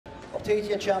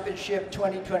Optasia Championship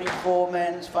 2024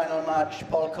 men's final match.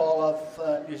 Paul Coll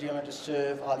of New Zealand to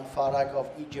serve, Ali Farag of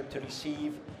Egypt to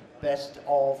receive. Best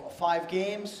of 5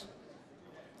 games.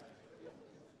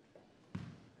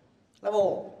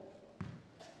 Level.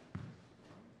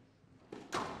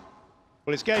 Well,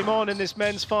 it's game on in this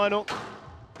men's final.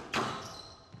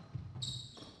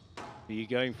 Who are you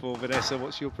going for, Vanessa?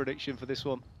 What's your prediction for this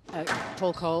one?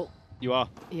 Paul Coll. You are?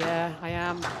 Yeah, I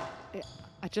am.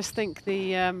 I just think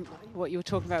the what you were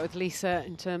talking about with Lisa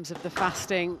in terms of the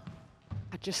fasting,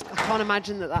 I can't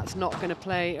imagine that that's not going to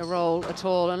play a role at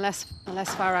all unless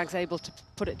Farag's able to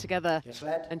put it together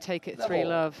and take it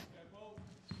 3-love.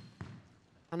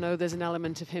 I know there's an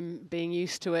element of him being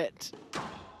used to it,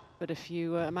 but if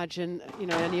you imagine, you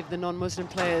know, any of the non-Muslim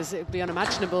players, it would be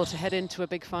unimaginable to head into a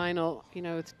big final, you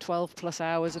know, with 12+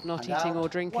 hours of not eating or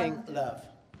drinking.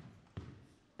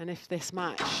 And if this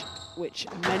match, which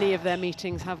many of their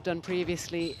meetings have done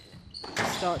previously,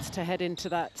 starts to head into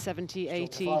that 70,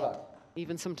 80,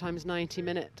 even sometimes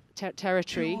 90-minute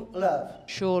territory,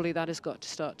 surely that has got to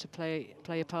start to play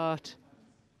a part.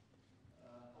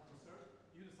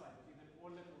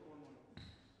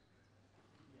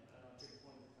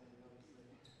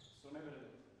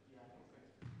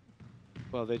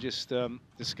 Well, they're just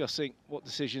discussing what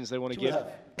decisions they want to give.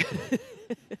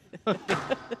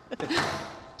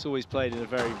 It's always played in a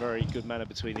very, very good manner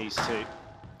between these two.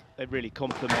 They really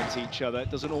complement each other.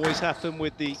 It doesn't always happen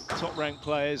with the top-ranked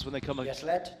players when they come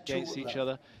against each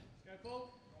other.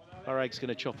 Farag's going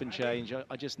to chop and change.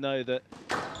 I just know that,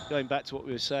 going back to what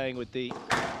we were saying with the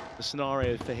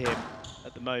scenario for him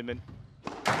at the moment,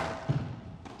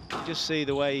 you just see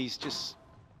the way he's just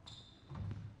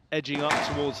edging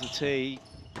up towards the tee.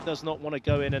 Does not want to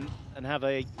go in and have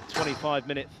a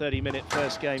 25-minute, 30-minute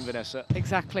first game, Vanessa.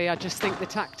 Exactly. I just think the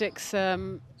tactics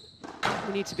we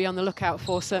need to be on the lookout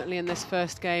for, certainly in this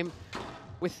first game,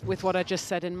 with what I just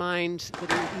said in mind,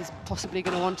 that he's possibly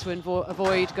going to want to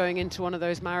avoid going into one of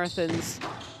those marathons.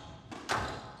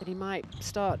 That he might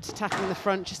start attacking the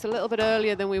front just a little bit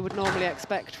earlier than we would normally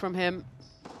expect from him.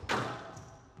 I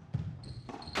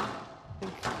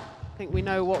think we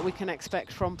know what we can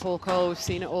expect from Paul Coll. We've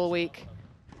seen it all week.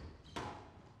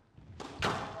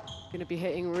 Going to be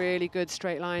hitting really good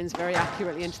straight lines very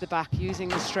accurately into the back, using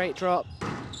the straight drop,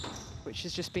 which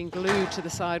has just been glued to the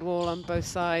side wall on both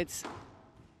sides.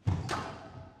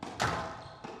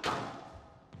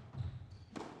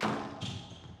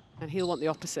 And he'll want the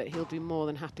opposite. He'll be more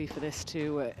than happy for this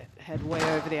to head way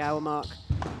over the hour mark.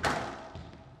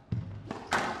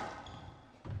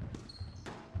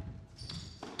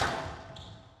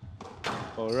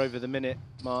 Well, we're over the minute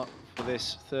mark for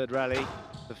this third rally.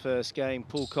 The first game.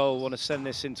 Paul Coll want to send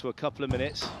this into a couple of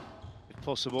minutes, if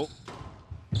possible.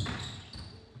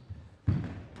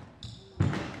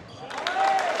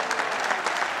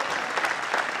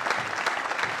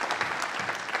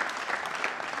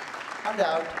 And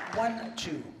out,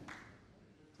 1-2.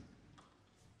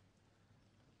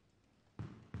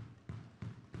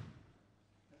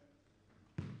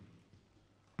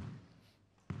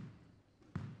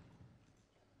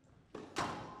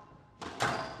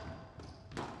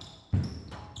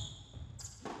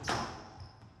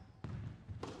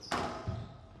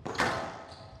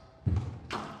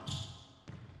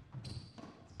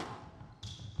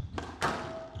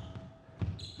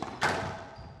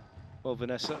 Well,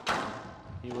 Vanessa,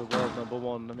 you were world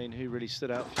 #1. I mean, who really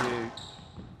stood out for you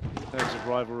in terms of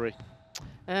rivalry?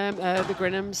 The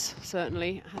Grinhams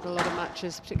certainly had a lot of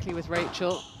matches, particularly with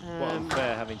Rachel. Quite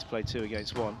unfair having to play 2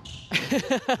 against 1.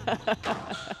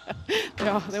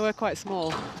 They were quite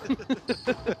small.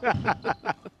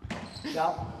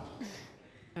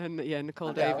 And yeah,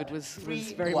 Nicole David was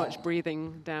very much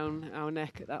breathing down our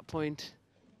neck at that point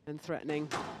and threatening.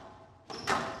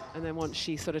 And then once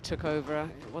she sort of took over,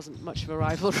 it wasn't much of a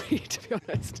rivalry, to be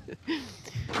honest.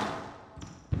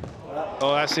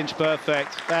 Oh, that's inch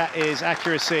perfect. That is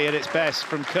accuracy at its best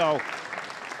from Coll.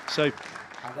 So,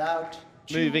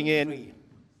 moving in.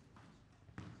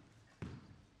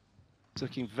 It's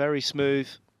looking very smooth.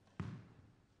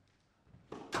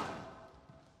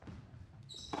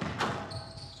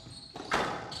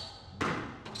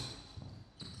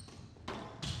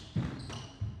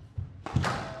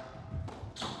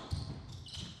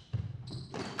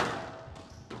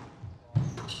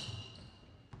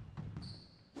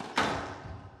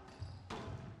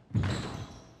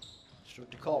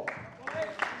 To Coll.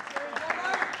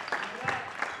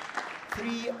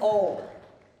 3-all.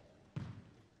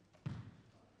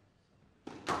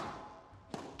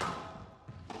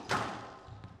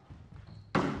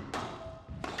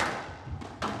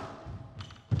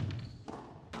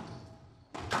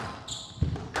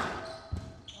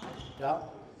 Down.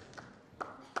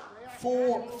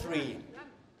 4-3.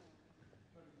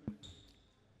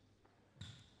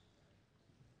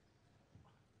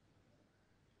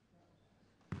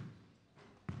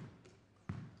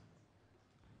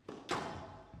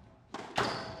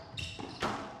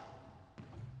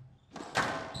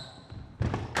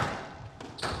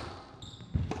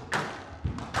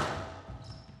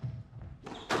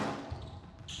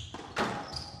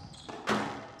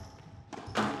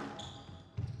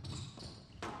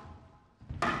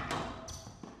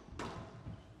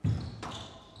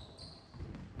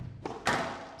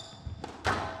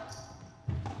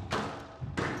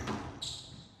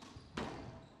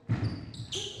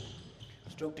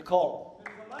 Stroke to Coll.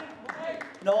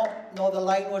 No, the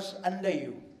line was under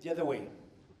you, the other way.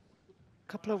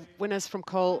 A couple of winners from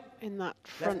Coll in that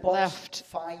front left.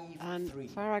 5-3. And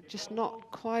Farag just not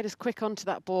quite as quick onto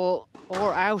that ball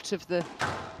or out of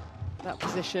that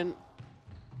position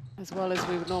as well as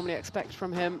we would normally expect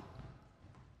from him.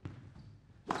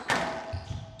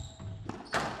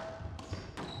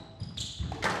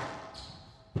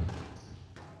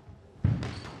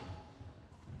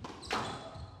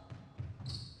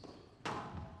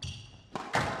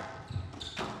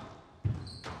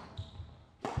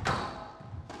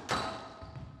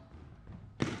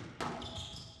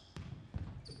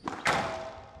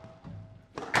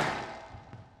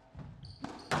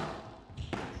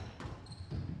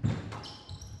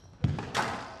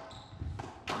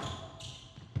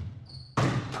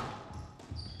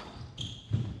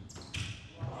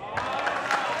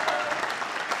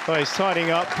 Well, he's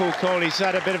tidying up, Paul Coll. He's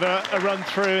had a bit of a run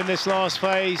through in this last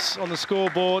phase on the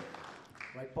scoreboard.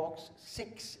 Right box,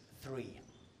 6-3.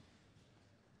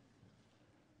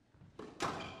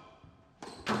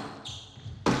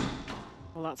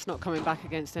 Well, that's not coming back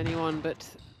against anyone, but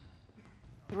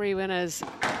 3 winners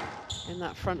in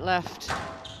that front left.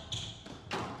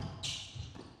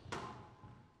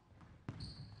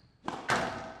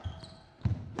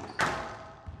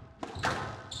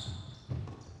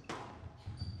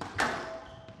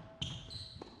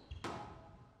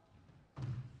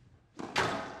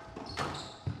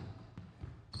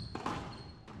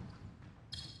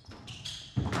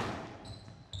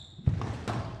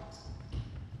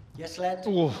 Yes, lad.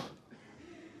 Ooh.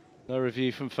 No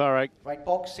review from Farag. Right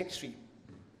box, 6-3.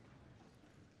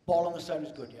 Ball on the side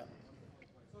is good, yeah.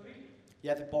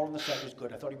 Yeah, the ball on the side was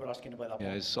good. I thought you were asking about that ball.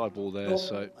 Yeah, his side ball there, no,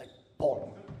 so...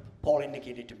 Paul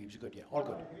indicated to me it was good, yeah. All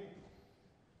good.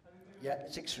 Yeah,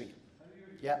 6-3.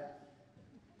 Yeah.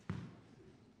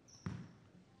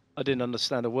 I didn't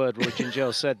understand a word Roy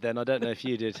Gingell said then. I don't know if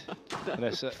you did,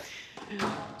 Vanessa.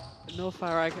 No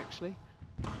Farag, actually.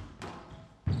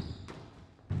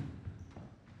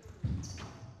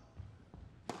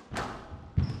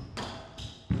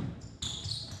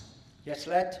 Yes,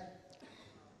 lad.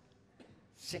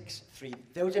 6-3.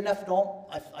 There was enough, no?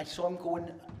 I saw him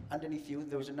going underneath you.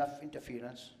 There was enough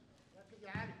interference.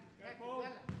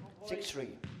 6-3.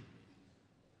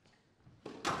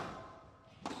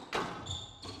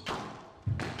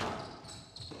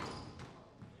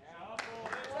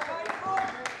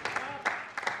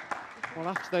 Well,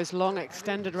 after those long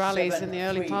extended rallies in the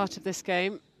early part of this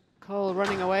game, Coll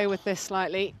running away with this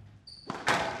slightly.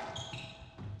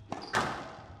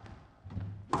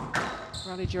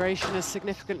 Rally duration is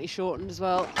significantly shortened as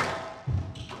well.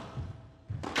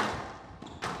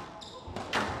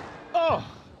 Oh!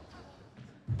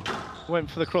 Went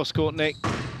for the cross-court nick.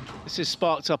 This is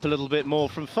sparked up a little bit more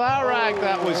from Farag.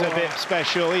 That was a bit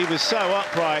special. He was so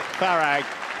upright, Farag.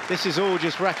 This is all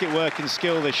just racket work and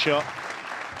skill, this shot.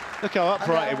 Look how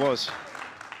upright it was.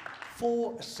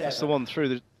 4-7. That's the one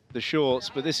through the shorts,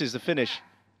 but this is the finish.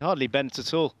 Hardly bent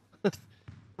at all.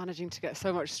 Managing to get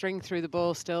so much string through the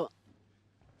ball still.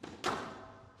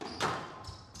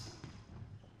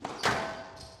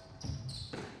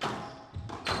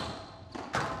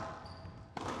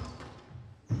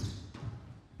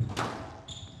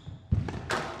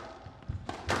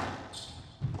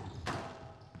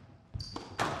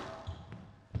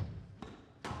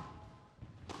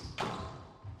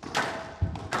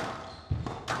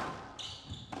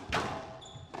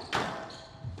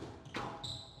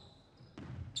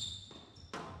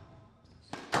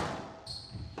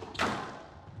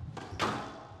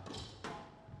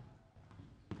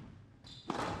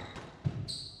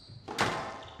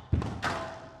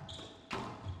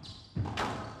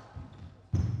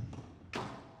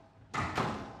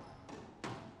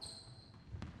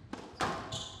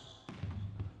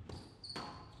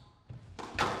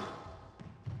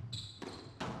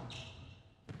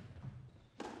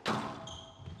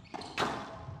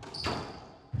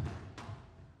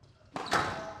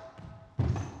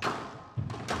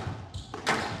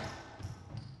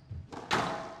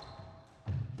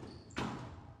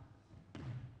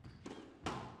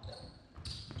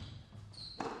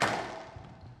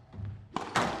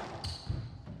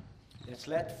 Let's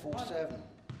let 4-7.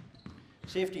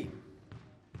 Safety.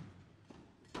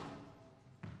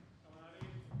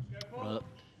 Well,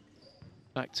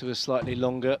 back to a slightly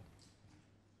longer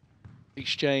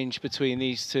exchange between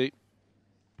these two.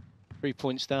 3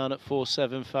 points down at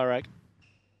 4-7, Farag.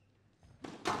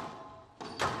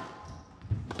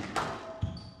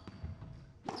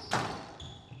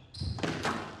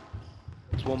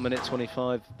 It's 1 minute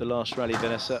 25, the last rally,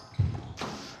 Vanessa.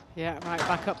 Yeah, right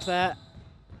back up there.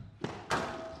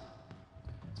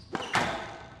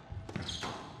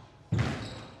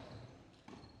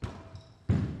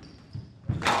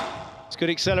 It's good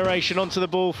acceleration onto the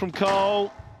ball from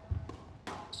Coll.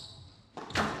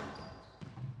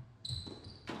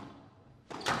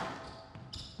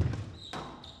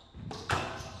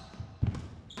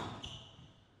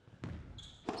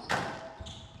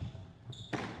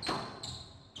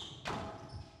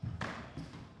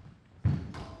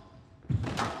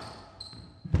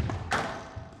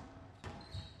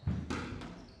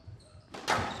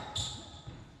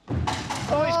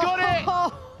 Oh, he's got it!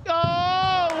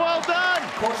 Oh, well done!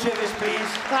 Court service, please.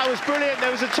 That was brilliant. There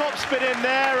was a top spin in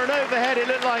there, and overhead it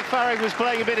looked like Farag was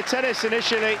playing a bit of tennis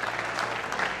initially.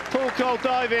 Paul Coll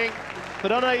diving,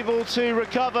 but unable to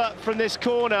recover from this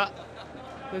corner.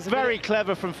 It was very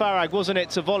clever from Farag, wasn't it,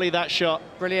 to volley that shot?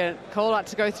 Brilliant. Coll had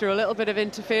to go through a little bit of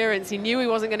interference. He knew he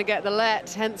wasn't going to get the let,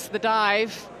 hence the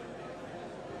dive,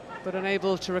 but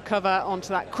unable to recover onto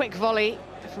that quick volley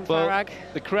from Farag.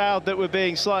 The crowd that were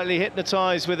being slightly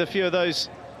hypnotised with a few of those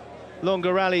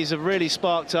longer rallies have really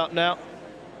sparked up now.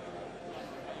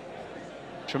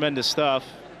 Tremendous stuff.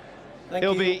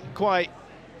 He'll be quite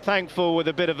thankful with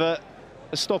a bit of a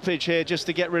stoppage here just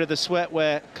to get rid of the sweat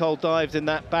where Coll dived in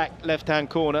that back left-hand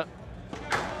corner.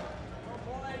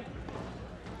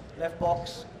 Left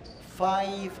box,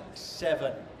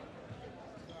 5-7.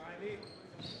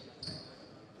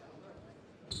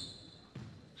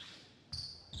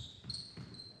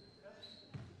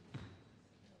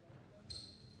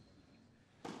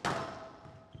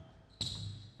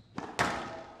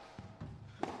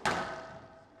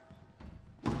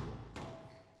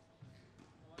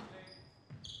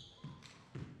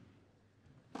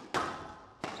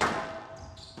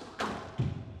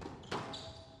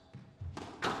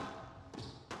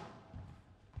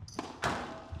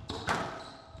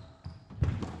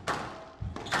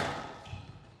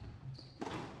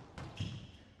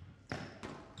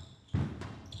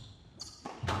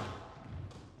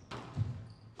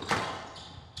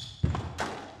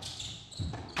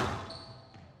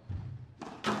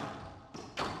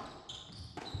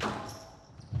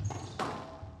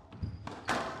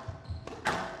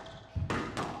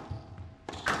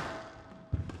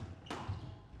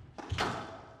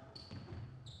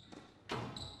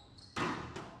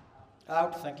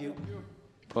 Out, thank you.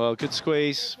 Well, good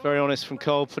squeeze, very honest from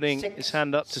Coll, putting his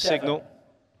hand up to signal.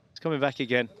 It's coming back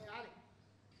again.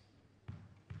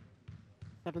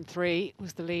 7-3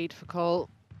 was the lead for Coll.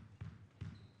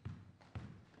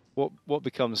 What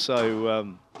becomes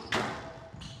so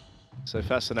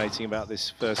fascinating about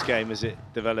this first game as it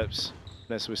develops,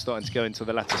 as we're starting to go into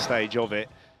the latter stage of it,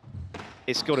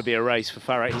 it's got to be a race for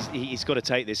Farag. He's got to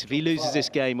take this. If he loses this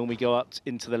game and we go up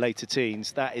into the later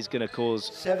teens, that is going to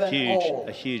cause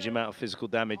a huge amount of physical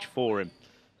damage for him.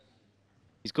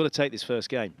 He's got to take this first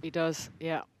game. He does,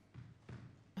 yeah.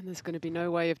 And there's going to be no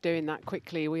way of doing that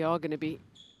quickly. We are going to be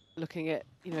looking at,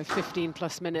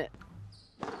 15+ minute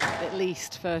at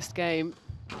least first game.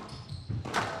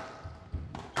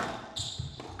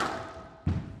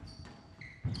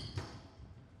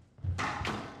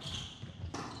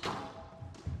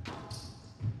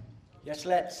 Yes,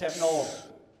 let 7-all.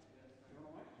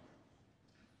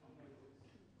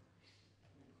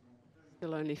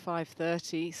 Still only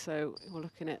 5:30, so we're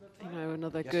looking at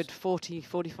another good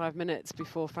 40-45 minutes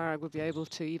before Farag would be able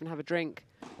to even have a drink.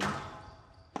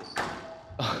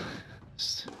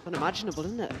 Unimaginable,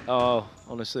 isn't it? Oh,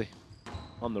 honestly,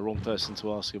 I'm the wrong person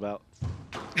to ask about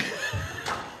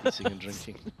eating and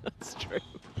drinking. That's true.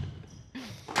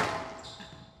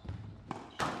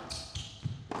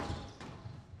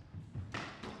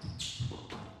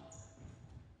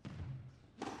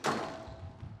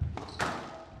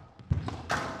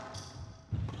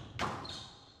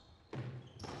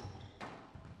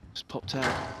 Popped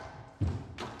out.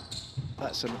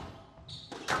 That's a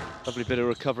lovely bit of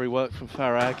recovery work from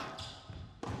Farag.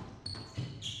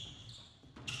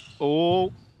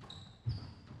 Oh,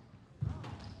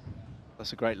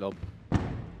 that's a great lob.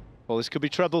 Well, this could be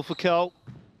trouble for Coll.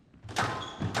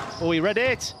 Oh, he read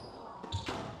it.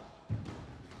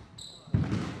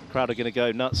 Crowd are going to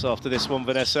go nuts after this one,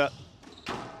 Vanessa.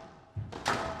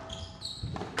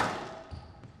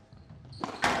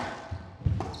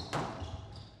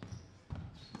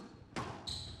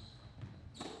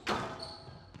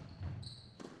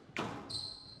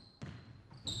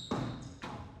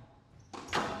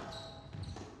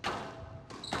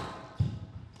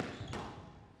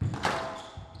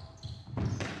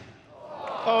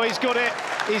 Oh, he's got it.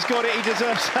 He's got it. He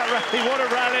deserves that rally. What a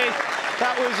rally.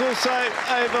 That was also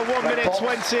over 1 minute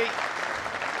 20.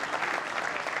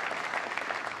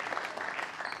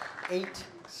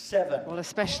 8-7. Well,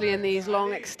 especially in these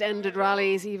long extended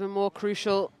rallies, even more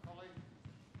crucial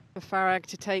for Farag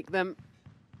to take them.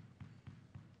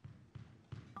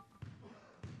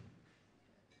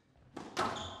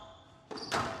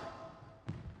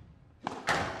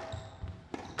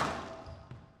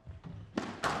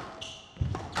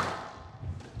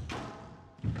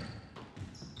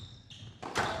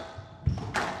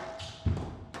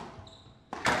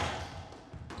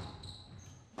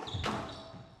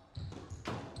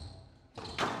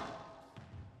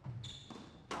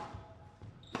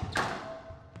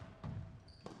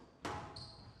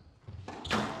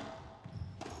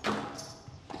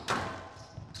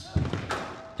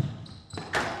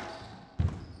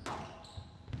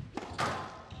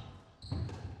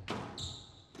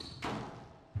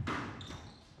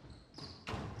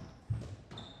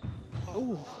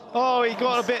 Oh, he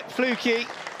got a bit fluky.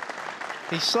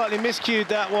 He slightly miscued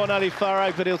that one, Ali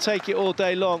Farag, but he'll take it all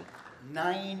day long.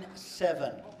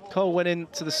 9-7. Coll went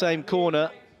into the same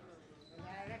corner.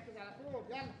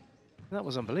 That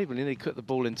was unbelievable. He nearly cut the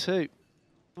ball in two.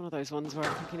 One of those ones where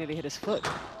I think he nearly hit his foot.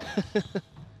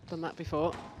 Done that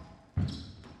before.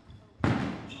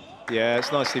 Yeah,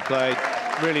 it's nicely played.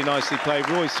 Really nicely played.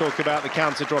 We always talk about the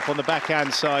counter drop on the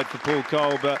backhand side for Paul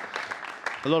Coll, but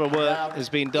a lot of work has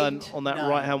been done on that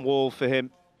right-hand wall for him.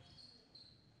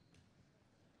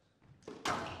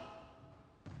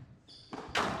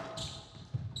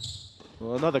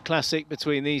 Well, another classic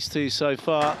between these two so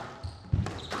far.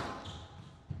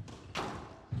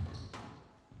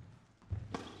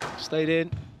 Stayed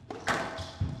in.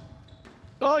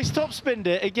 Oh, he's top-spinned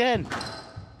it again.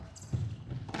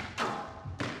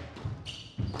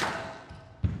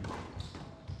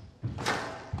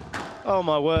 Oh,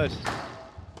 my word.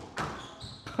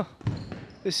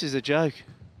 This is a joke.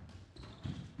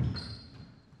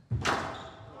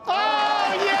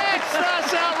 Oh, yes!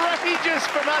 That's outrageous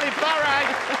from Ali Farag.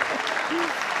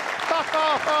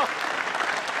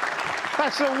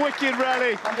 That's a wicked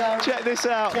rally. Check this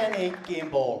out. 10-8 game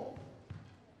ball.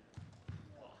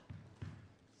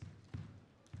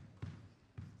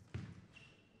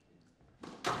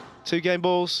 Two game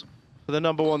balls for the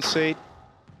 #1 seed.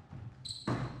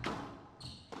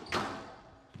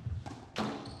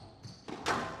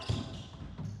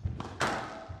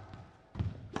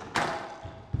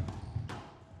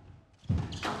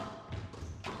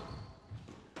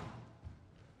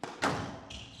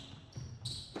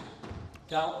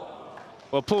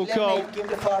 Well, Paul Coll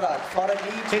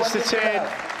hits the tin,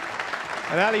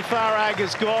 and Ali Farag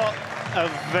has got a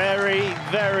very,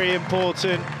 very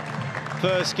important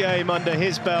first game under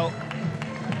his belt.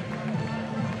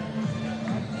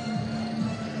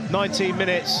 19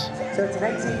 minutes. So it's an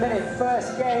 18-minute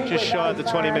first game. Just shy of the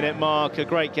 20-minute mark. A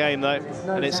great game, though.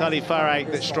 And it's Ali Farag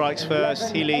that strikes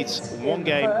first. He leads 1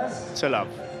 game to love.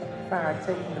 Farag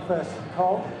taking the first from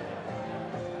Coll.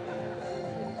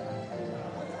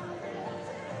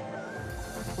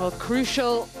 Well,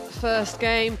 crucial first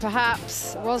game,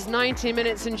 perhaps. It was 90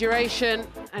 minutes in duration,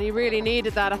 and he really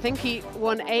needed that. I think he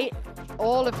won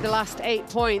all of the last 8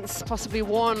 points, possibly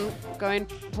one going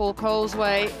Paul Coll's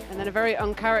way, and then a very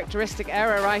uncharacteristic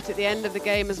error right at the end of the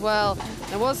game as well.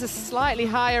 There was a slightly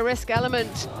higher risk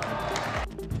element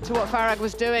to what Farag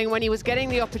was doing when he was getting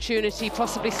the opportunity,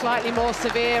 possibly slightly more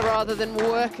severe rather than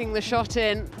working the shot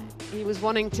in. He was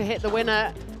wanting to hit the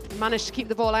winner, managed to keep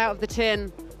the ball out of the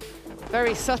tin.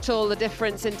 Very subtle, the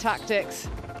difference in tactics.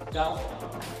 Down.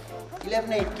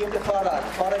 11-8, give to Farag.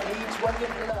 Farag leads 1 game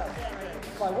to love.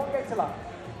 By 1 game to love.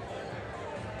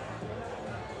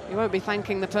 You won't be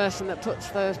thanking the person that put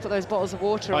those bottles of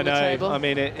water on the table. I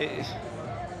mean,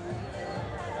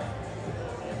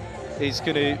 he's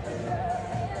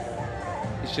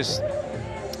just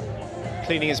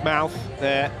cleaning his mouth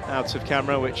there out of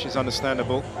camera, which is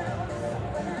understandable.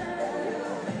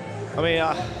 I mean,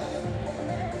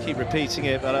 keep repeating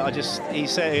it, but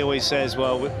he always says,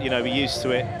 well, you know, we're used to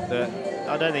it. That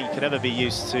I don't think you can ever be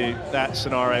used to that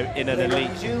scenario in an elite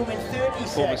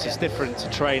performance. It's different to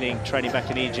training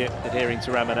back in Egypt, adhering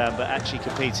to Ramadan, but actually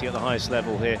competing at the highest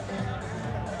level here.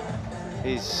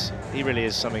 He really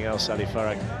is something else, Ali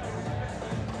Farag.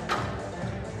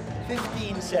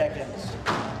 15 seconds.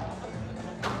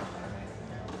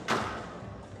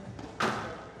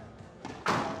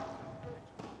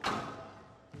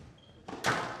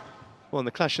 Well, in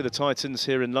the Clash of the Titans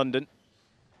here in London,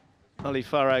 Ali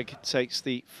Farag takes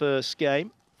the first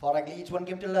game. Farag leads 1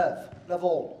 game to love. Love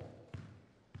all.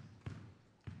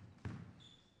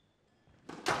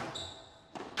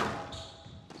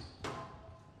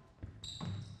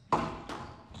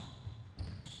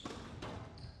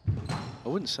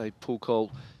 wouldn't say Paul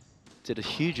Coll did a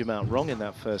huge amount wrong in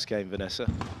that first game, Vanessa.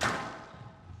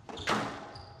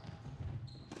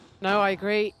 No, I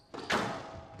agree.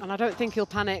 And I don't think he'll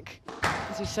panic.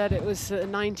 As you said, it was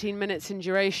 19 minutes in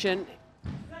duration.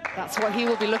 That's what he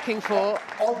will be looking for.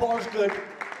 All balls good.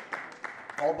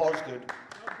 All balls good.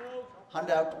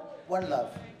 Hand out, one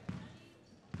love.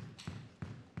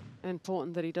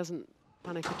 Important that he doesn't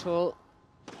panic at all.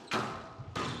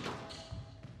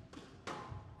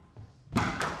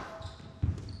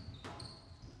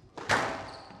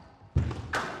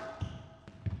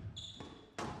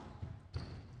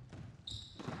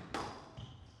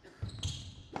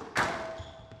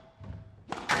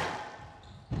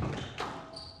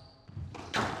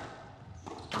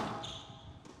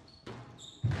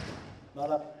 Not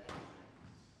up.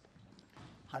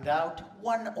 Hand out,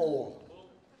 1-all.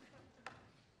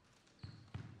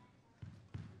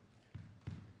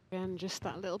 Again, just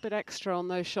that little bit extra on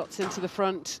those shots into the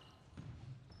front.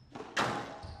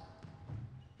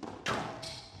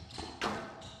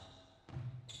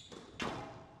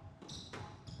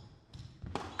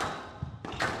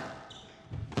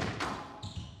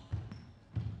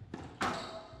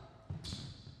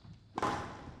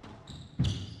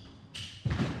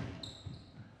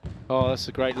 Oh, that's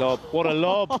a great lob. What a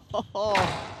lob.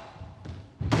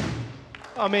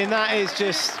 I mean, that is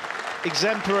just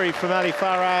exemplary from Ali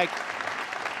Farag.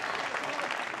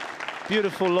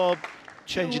 Beautiful lob,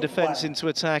 change of defence into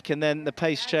attack, and then the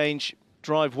pace change,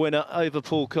 drive winner over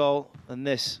Paul Coll, and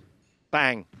this,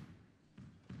 bang.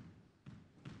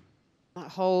 That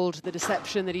hold, the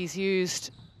deception that he's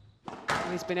used,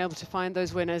 he's been able to find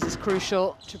those winners is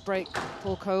crucial to break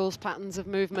Paul Coll's patterns of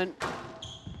movement.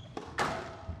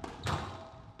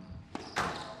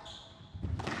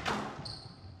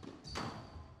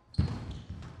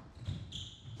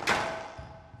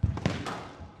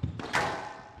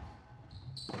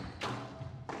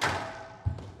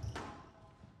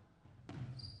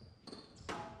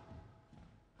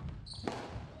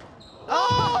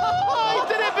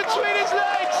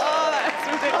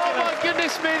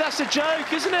 That's a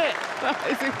joke, isn't it? That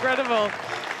is incredible.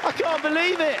 I can't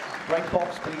believe it. Right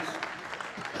box, please.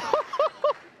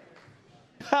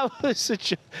 That was a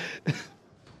joke.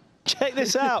 Check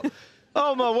this out.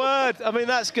 Oh, my word. I mean,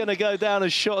 that's going to go down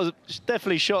as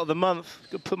definitely shot of the month.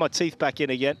 Could put my teeth back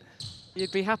in again.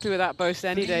 You'd be happy with that boast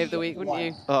any day of the week, wouldn't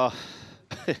you? Oh.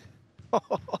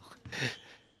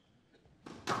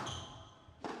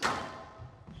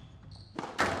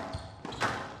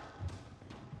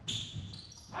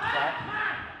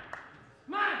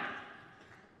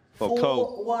 Well,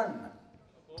 Coll, 4-1.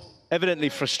 evidently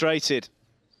frustrated.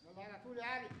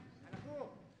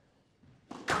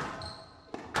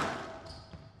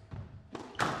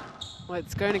 Well,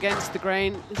 it's going against the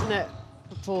grain, isn't it,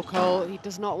 for Paul Coll? He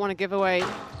does not want to give away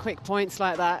quick points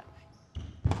like that.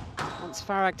 Wants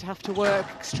Farag to have to work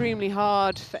extremely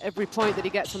hard for every point that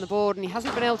he gets on the board, and he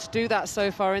hasn't been able to do that so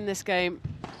far in this game.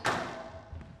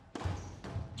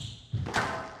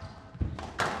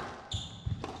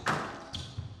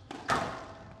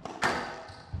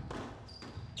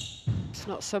 It's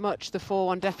not so much the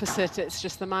 4-1 deficit, it's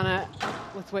just the manner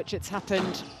with which it's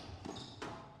happened.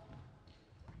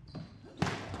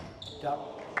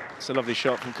 It's a lovely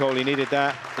shot from Coll. He needed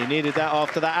that. He needed that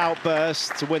after that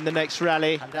outburst to win the next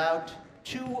rally. And out,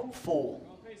 2-4.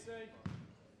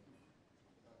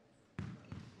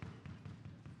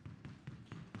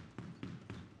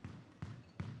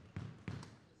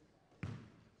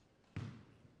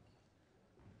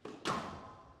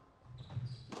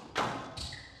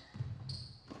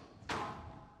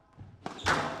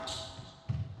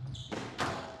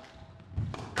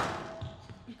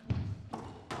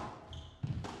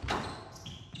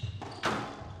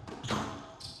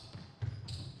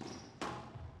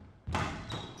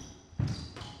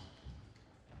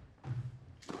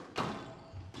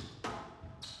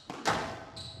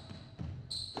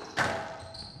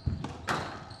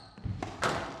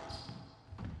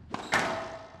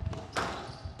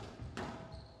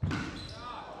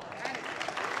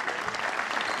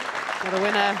 The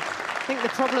winner. I think the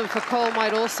problem for Coll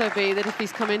might also be that if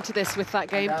he's come into this with that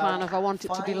game plan of I want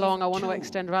it to be long, I want to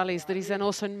extend rallies, that he's then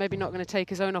also maybe not going to take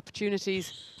his own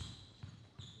opportunities.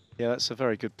 Yeah, that's a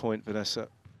very good point, Vanessa.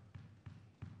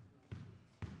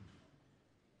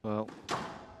 Well,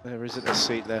 there isn't a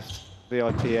seat left.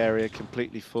 VIP area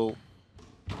completely full.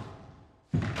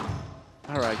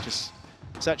 Farag just...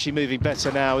 It's actually moving better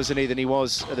now, isn't he, than he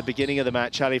was at the beginning of the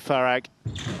match, Ali Farag.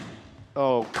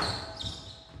 Oh.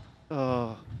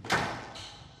 Oh.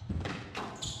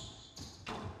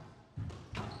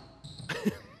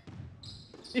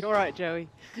 You're right, Joey.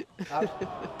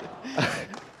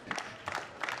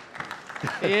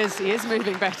 He is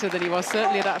moving better than he was,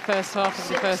 certainly at that first half of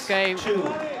the first game.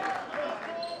 6-2.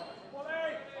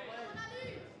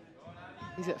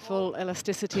 He's at full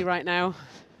elasticity right now.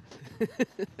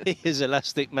 He is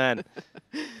elastic man.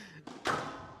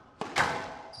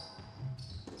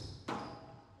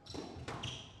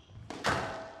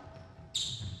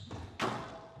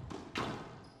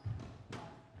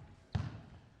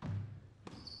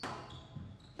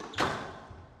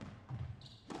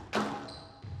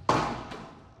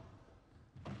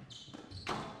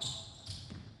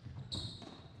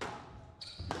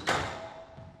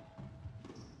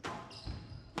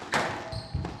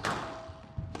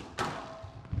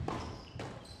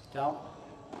 Down.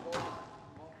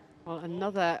 Well,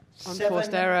 another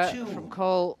unforced error from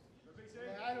Coll.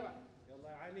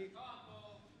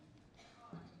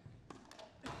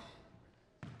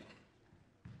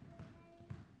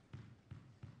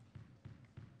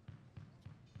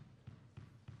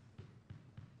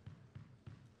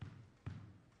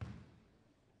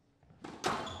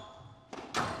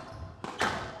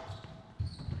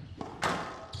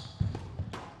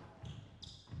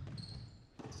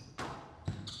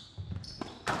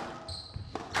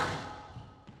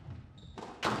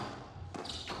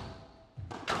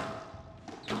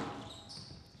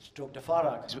 Stroke to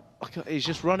Farag. He's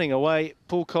just running away.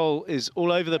 Paul Coll is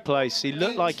all over the place. He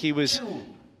looked like he was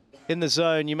in the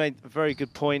zone. You made a very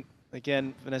good point.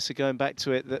 Again, Vanessa, going back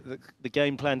to it, the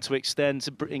game plan to extend,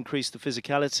 to increase the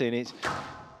physicality, and it's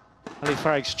Ali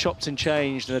Farag's chopped and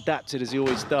changed and adapted as he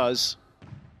always does.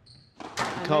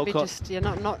 And maybe just, you're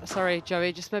not, sorry,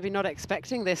 Joey, just maybe not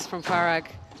expecting this from Farag.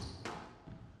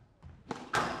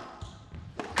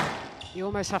 You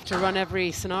almost have to run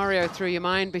every scenario through your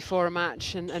mind before a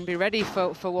match and be ready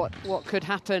for what could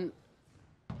happen.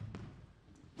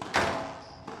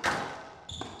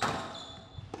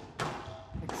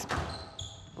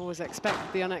 Always expect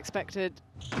the unexpected.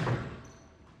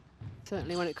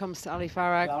 Certainly when it comes to Ali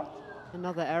Farag. Down.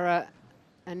 Another error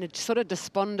and a sort of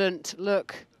despondent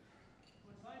look.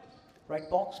 Right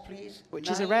box, please. Which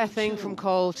is a rare thing from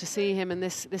Coll, to see him in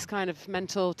this kind of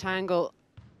mental tangle.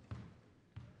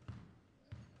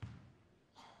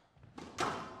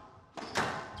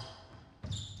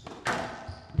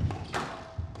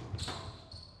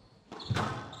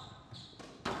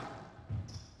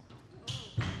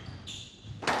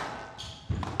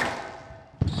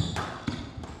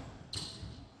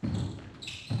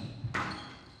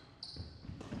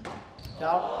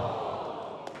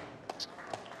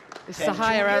 This is a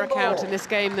higher error count in this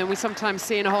game than we sometimes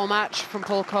see in a whole match from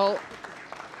Paul Coll.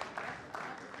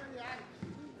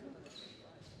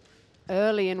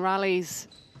 Early in rallies,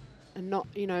 and not,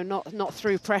 you know, not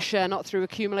through pressure, not through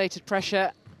accumulated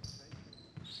pressure.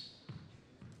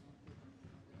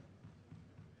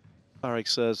 Farag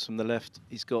serves from the left.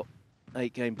 He's got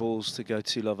 8 game balls to go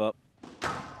 2-love up.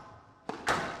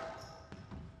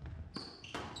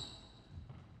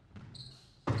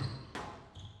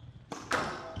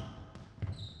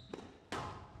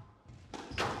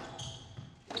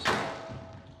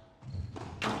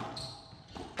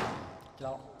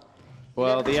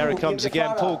 Well, the error comes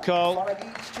again. Paul Coll,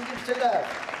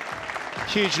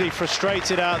 hugely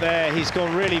frustrated out there. He's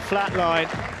gone really flatline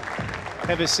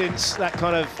ever since that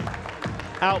kind of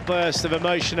outburst of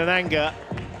emotion and anger,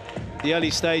 the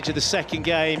early stage of the second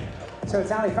game. So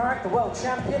it's Ali Farag, the world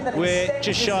champion. We're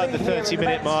just shy of the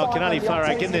 30-minute mark, and Ali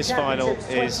Farag in this final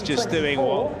is just doing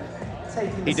what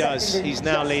he does. He's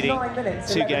now leading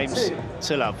 2 games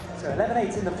to love. So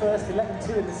 11-8 in the first,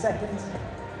 11-2 in the second.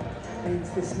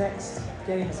 Means this next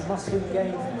game is a must-win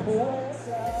game for Paul.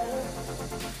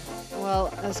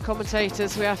 Well, as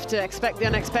commentators, we have to expect the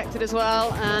unexpected as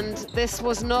well, and this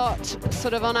was not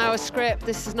sort of on our script.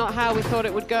 This is not how we thought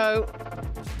it would go.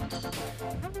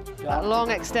 That long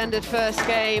extended first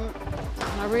game,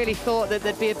 I really thought that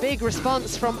there'd be a big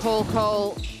response from Paul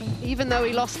Coll. Even though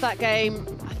he lost that game,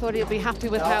 I thought he'd be happy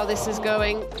with how this is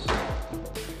going.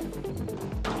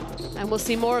 And we'll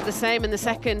see more of the same in the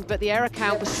second, but the error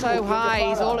count was so high,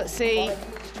 he's all at sea.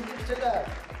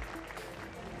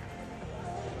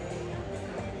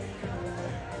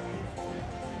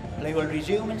 Play will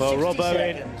resume in well, 60 Robbo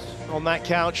seconds. on that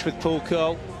couch with Paul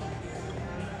Coll.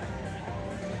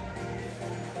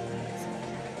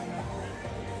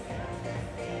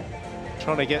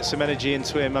 Trying to get some energy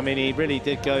into him. I mean, he really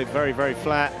did go very, very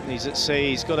flat. He's at sea.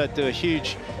 He's got to do a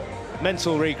huge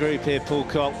mental regroup here, Paul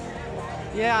Coll.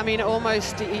 Yeah, I mean,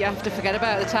 almost you have to forget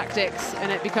about the tactics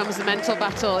and it becomes a mental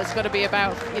battle. It's got to be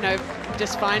about, you know,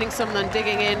 just finding someone,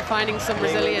 digging in, finding some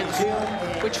resilience,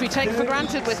 which we take for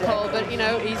granted with Coll, but, you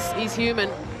know, he's human.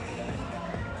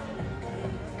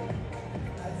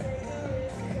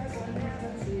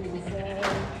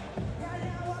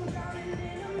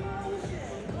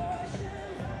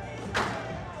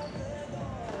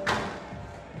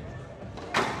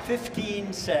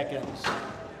 15 seconds.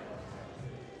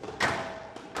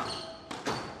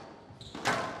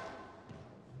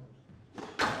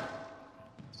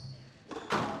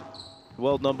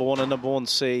 World #1 and #1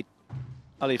 seed,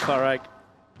 Ali Farag,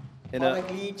 in a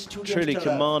truly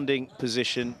commanding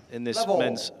position in this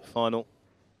men's final.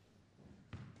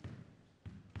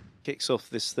 Kicks off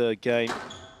this third game.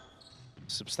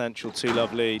 Substantial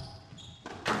 2-love lead.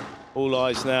 All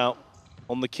eyes now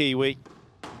on the Kiwi.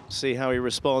 See how he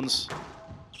responds.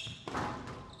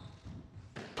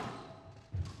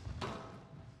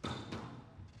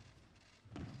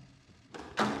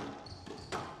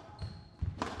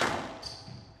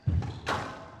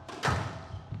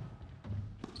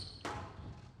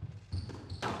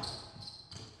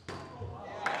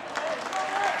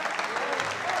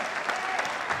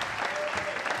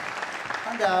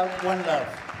 And out, 1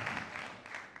 love.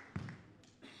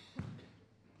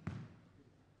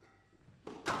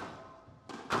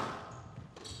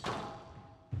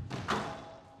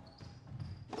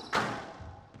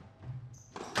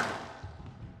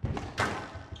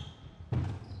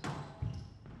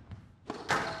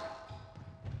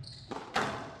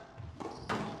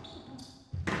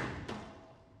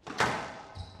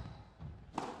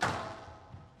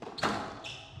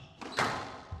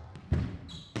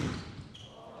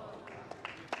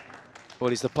 Well,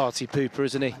 he's the party pooper,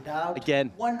 isn't he?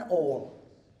 Again. 1-all.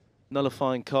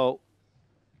 Nullifying Coll.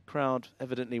 Crowd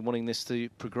evidently wanting this to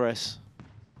progress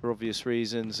for obvious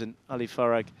reasons. And Ali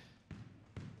Farag,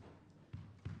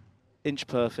 inch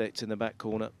perfect in the back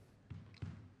corner.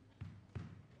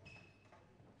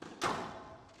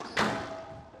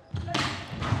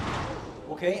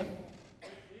 Okay.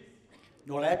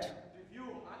 No lead.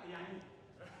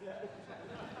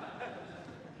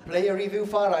 Player review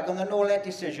Farag on the no lead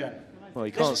decision. Well,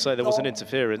 you can't say there was an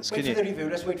interference, can you? Wait for the review,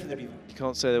 let's wait for the review. You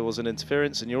can't say there was an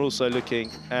interference, and you're also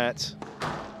looking at...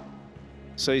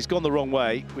 So he's gone the wrong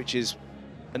way, which is...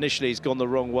 Initially, he's gone the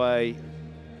wrong way.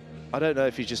 I don't know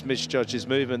if he just misjudged his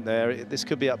movement there. This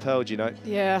could be upheld, you know.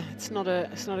 Yeah, it's not a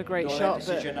great no shot.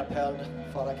 Decision upheld.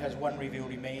 Farag has 1 review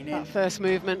remaining. That first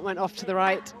movement went off to the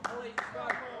right.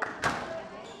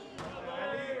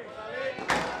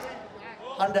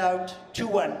 Hand out,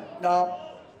 2-1. No.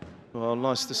 Well,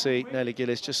 nice to see Nelly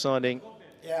Gillis just signing.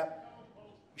 Yeah.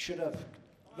 You should have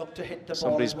looked to hit the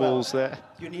somebody's ball. Balls there.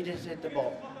 You needed to hit the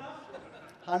ball.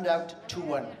 Hand out,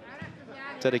 2-1.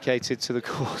 Dedicated to the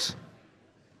cause.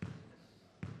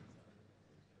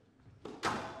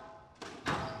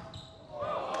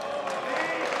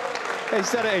 He's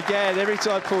done it again. Every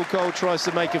time Paul Coll tries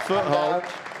to make a foothold,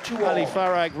 Ali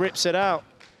Farag rips it out.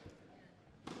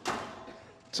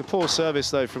 It's a poor service,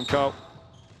 though, from Coll.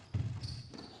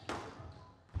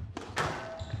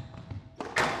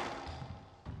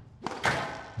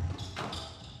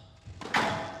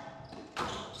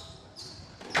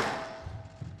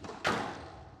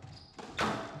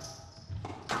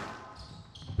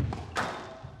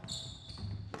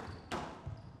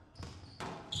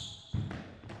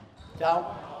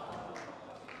 Down.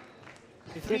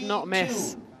 Did not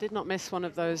miss one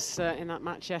of those in that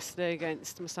match yesterday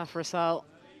against Mustafa Asal.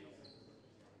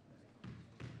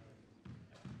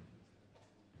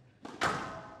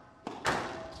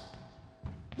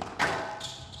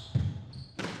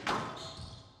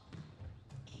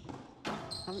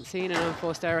 Haven't seen an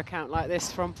unforced error count like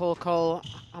this from Paul Coll.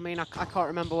 I mean, I can't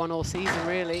remember one all season,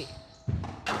 really.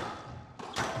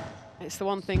 It's the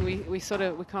one thing we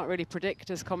can't really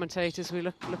predict as commentators. We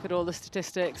look at all the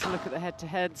statistics and look at the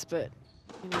head-to-heads, but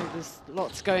you know, there's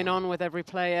lots going on with every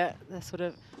player, their sort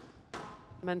of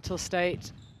mental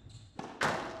state,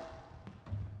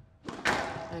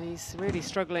 and he's really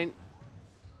struggling.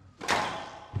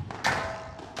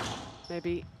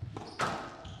 Maybe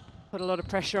put a lot of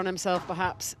pressure on himself,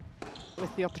 perhaps,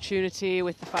 with the opportunity,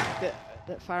 with the fact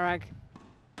that Farag,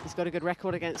 he's got a good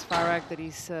record against Farag, that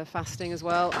he's fasting as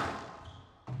well.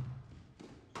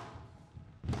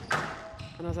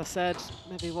 And as I said,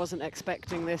 maybe wasn't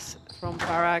expecting this from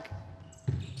Farag,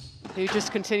 who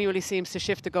just continually seems to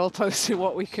shift the goalposts to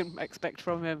what we can expect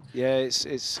from him. Yeah,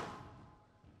 it's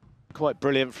quite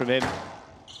brilliant from him.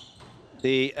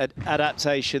 The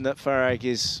adaptation that Farag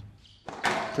is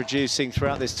producing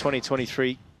throughout this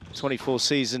 2023-24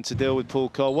 season to deal with Paul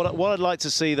Coll. What I'd like to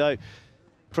see, though,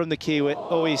 from the Kiwi,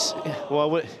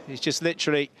 he's just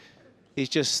literally,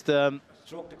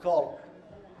 stroke the call.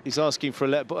 He's asking for a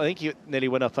let, but I think he nearly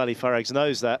went up Ali Farag's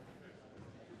nose, that.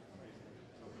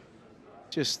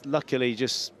 Just luckily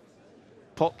just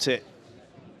popped it.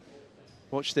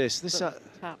 Watch this. This is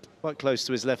quite close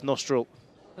to his left nostril.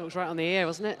 That was right on the ear,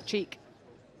 wasn't it? Cheek.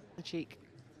 The cheek.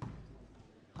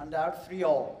 Hand out,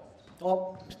 3-all.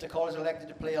 Oh, Mr. Coll is elected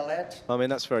to play a lead. I mean,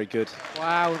 that's very good.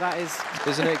 Wow, that is...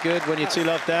 Isn't it good when you're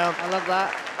 2-love down? I love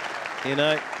that. You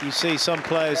know, you see some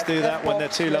players do that when they're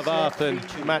 2-love up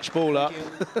and match ball up.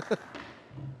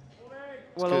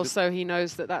 Well, also, he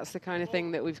knows that that's the kind of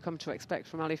thing that we've come to expect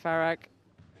from Ali Farag.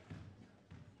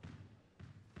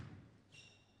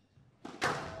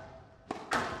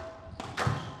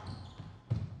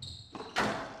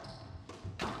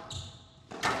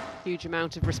 Huge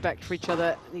amount of respect for each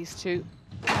other, these two.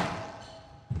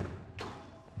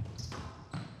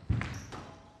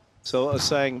 So what I was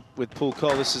saying with Paul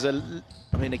Coll, this is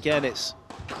I mean, again,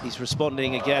 he's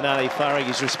responding again, Ali Farag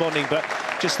is responding, but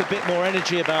just a bit more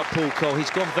energy about Paul Coll.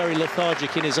 He's gone very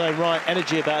lethargic in his own right,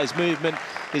 energy about his movement,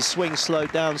 his swing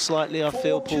slowed down slightly, I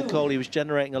feel. Paul Coll, he was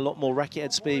generating a lot more racket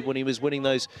head speed when he was winning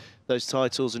those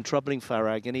titles and troubling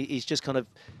Farag, and he's just kind of,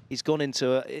 he's gone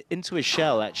into his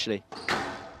shell, actually.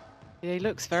 Yeah, he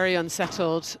looks very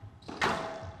unsettled.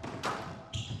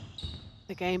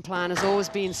 The game plan has always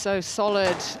been so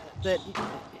solid that,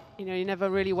 you know, he never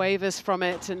really wavers from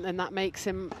it, and that makes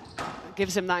him,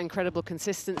 gives him that incredible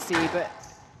consistency. But,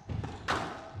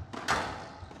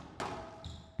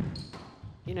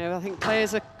 you know, I think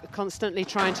players are constantly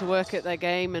trying to work at their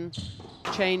game and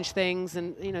change things,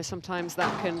 and, you know, sometimes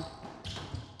that can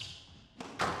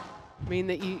mean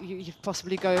that you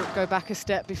possibly go back a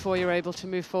step before you're able to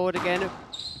move forward again.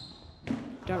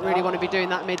 Don't really want to be doing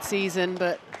that mid-season,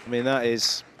 but... I mean, that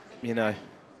is, you know,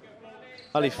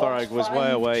 Ali Farag was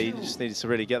way away. He just needed to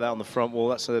really get that on the front wall.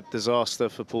 That's a disaster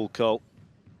for Paul Coll.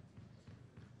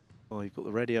 Well, you've got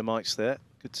the radio mics there.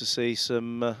 Good to see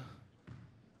some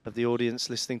of the audience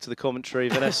listening to the commentary,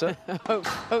 Vanessa.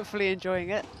 Hopefully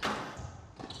enjoying it.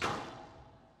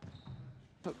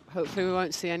 Hopefully we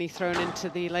won't see any thrown into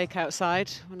the lake outside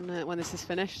when this is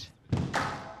finished.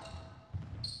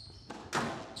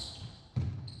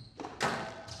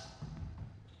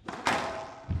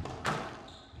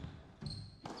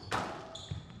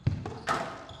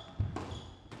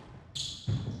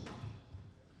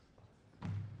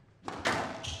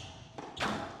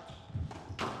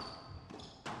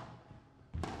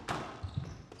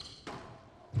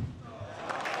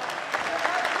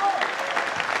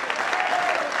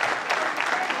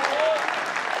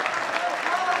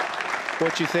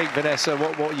 What do you think, Vanessa?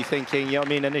 What are you thinking? Yeah, I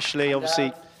mean, initially,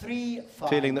 obviously,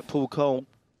 feeling that Paul Coll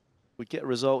would get a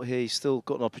result here. He's still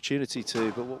got an opportunity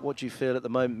to, but what do you feel at the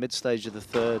moment, mid-stage of the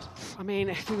third? I mean,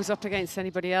 if he was up against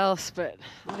anybody else, but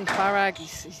Ali Farag,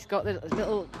 he's got the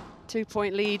little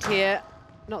 2-point lead here.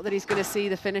 Not that he's going to see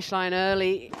the finish line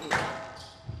early,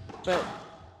 but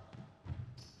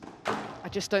I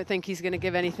just don't think he's going to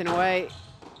give anything away.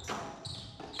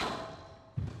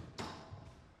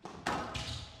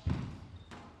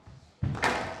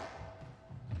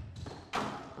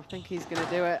 I think he's going to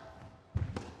do it.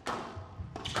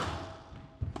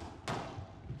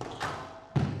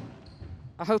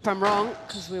 I hope I'm wrong,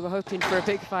 because we were hoping for a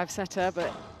big 5-setter,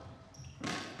 but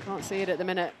can't see it at the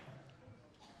minute.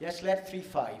 Yes, led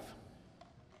 3-5.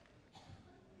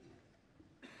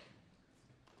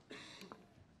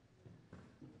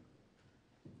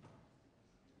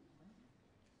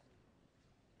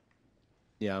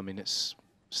 Yeah, I mean, it's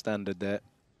standard there.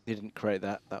 He didn't create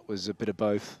that. That was a bit of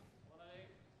both.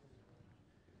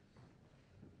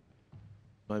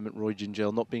 Moment, Roy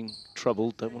Gingell not being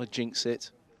troubled. Don't want to jinx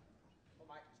it.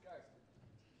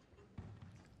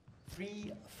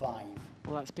 3-5.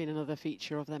 Well, that's been another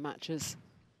feature of their matches.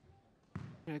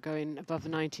 You know, going above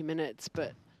 90 minutes,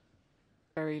 but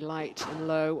very light and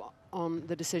low on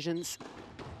the decisions.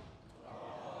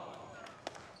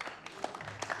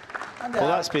 Well,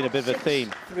 that's been a bit of a theme.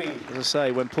 As I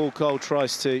say, when Paul Coll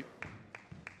tries to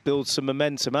build some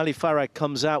momentum, Ali Farag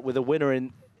comes out with a winner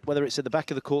in, whether it's at the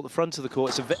back of the court, the front of the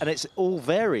court, and it's all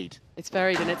varied. It's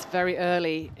varied, and it's very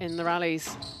early in the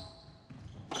rallies.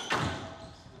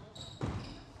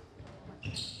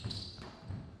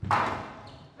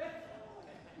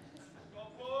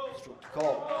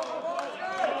 Coll.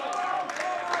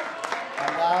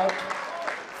 And out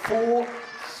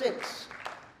 4-6.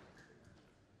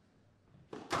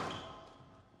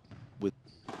 With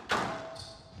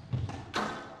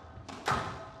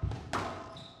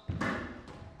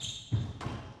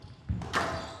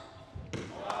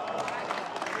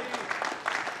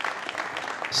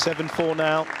 7-4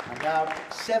 now. And out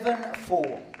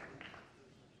 7-4.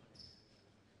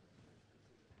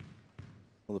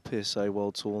 Well, the PSA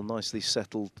World Tour nicely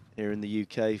settled here in the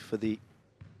UK for the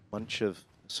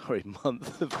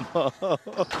month of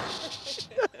March.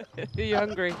 Are you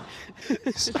hungry?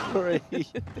 Sorry.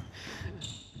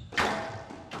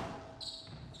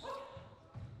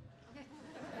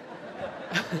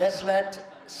 Yes, let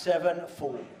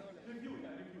 7-4.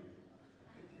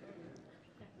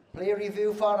 Play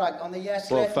review, Farag, on the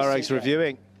yes Well, let Farag's decision.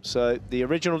 reviewing. So the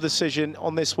original decision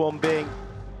on this one being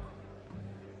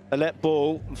a let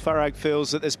ball, and Farag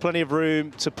feels that there's plenty of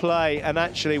room to play, and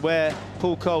actually where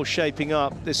Paul Coll's shaping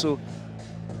up, this will...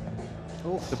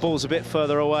 The ball's a bit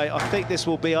further away. I think this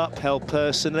will be upheld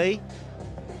personally,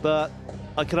 but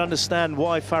I can understand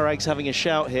why Farag's having a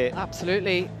shout here.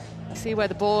 Absolutely. See where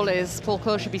the ball is. Paul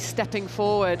Coll should be stepping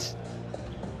forward.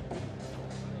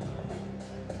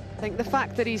 I think the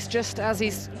fact that he's just, as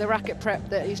he's the racket prep,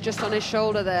 that he's just on his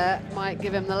shoulder there might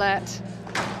give him the let.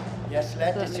 Yes,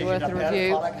 let Certainly decision worth a upheld.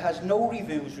 review. Farag has no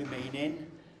reviews remaining.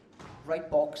 Right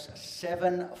box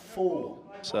 7-4.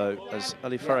 So as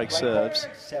Ali Farag serves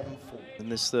 7-4. in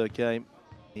this third game,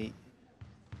 he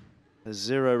has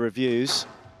 0 reviews.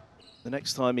 The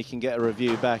next time he can get a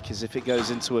review back is if it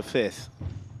goes into a fifth.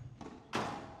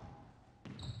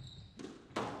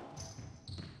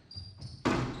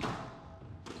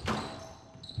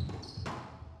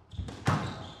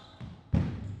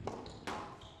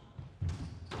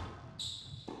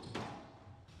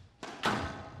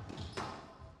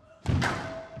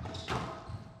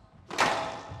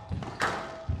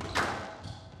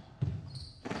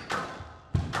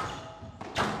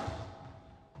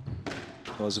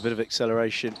 Well, there's a bit of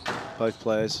acceleration, both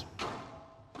players.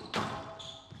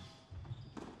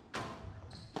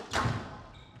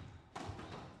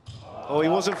 Oh, he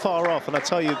wasn't far off, and I'll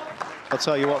tell you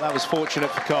what, that was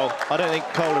fortunate for Coll. I don't think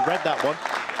Coll had read that one.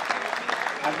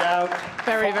 And now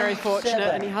Very, very 5-7.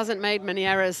 fortunate, and he hasn't made many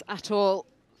errors at all,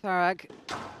 Farag.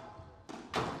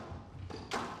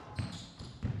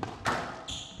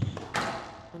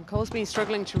 And Coll's been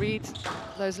struggling to read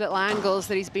those little angles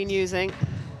that he's been using.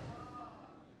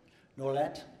 No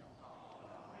let.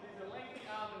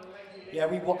 Yeah,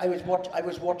 I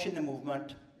was watching the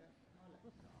movement.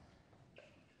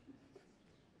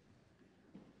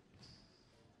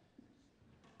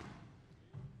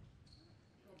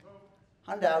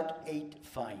 Hand out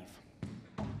 8-5.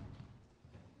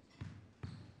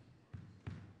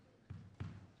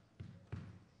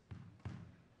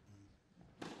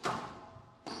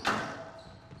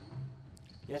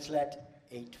 Yes, let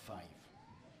 8-5.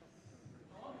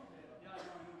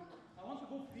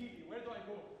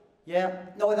 Yeah,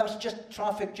 no, that's just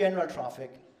traffic, general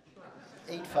traffic.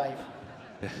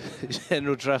 8-5.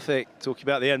 General traffic, talking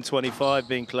about the M25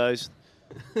 being closed.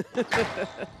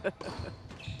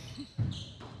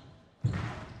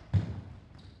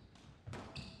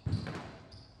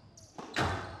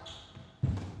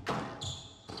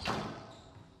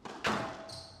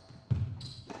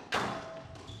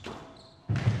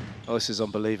 Oh, this is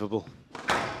unbelievable.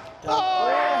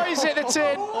 Oh, he's hit the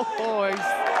tin.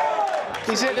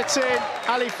 He's hit the tin.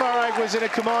 Ali Farag was in a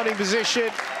commanding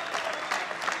position.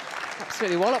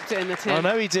 Absolutely walloped it in the tin. I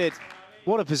know he did.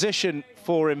 What a position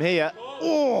for him here.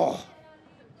 Oh!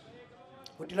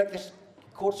 Would you like this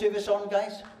court service on,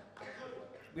 guys?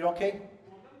 We're okay?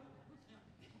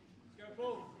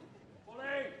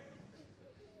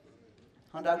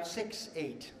 Hand out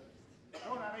 6-8.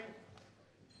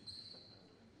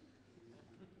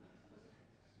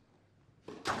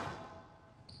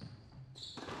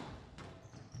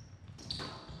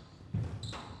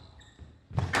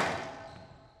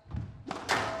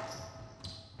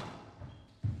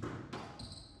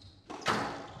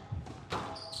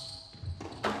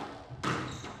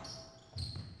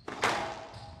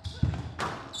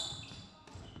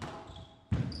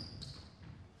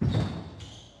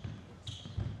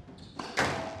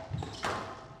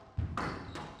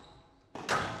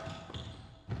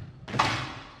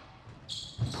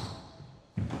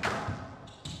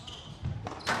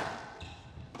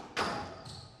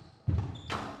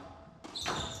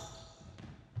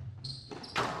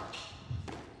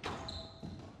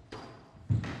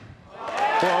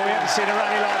 Well, we haven't seen a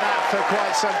rally like that for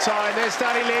quite some time. There's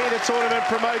Danny Lee, the tournament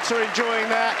promoter, enjoying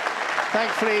that.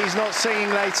 Thankfully, he's not singing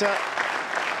later.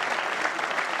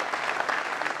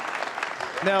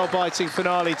 Nail-biting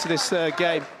finale to this third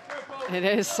game. It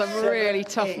is some really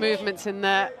tough movements in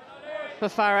there for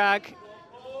Farag.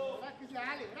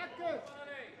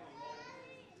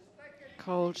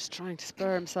 Coll just trying to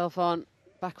spur himself on,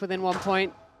 back within 1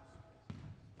 point.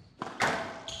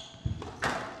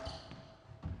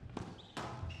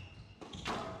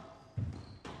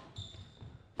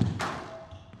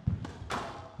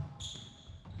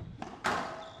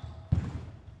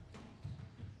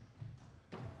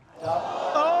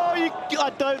 I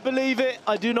don't believe it.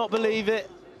 I do not believe it.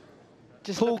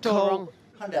 Just Paul looked all Coll, wrong.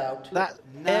 Hand out that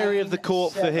area of the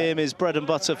court for 9-7. him is bread and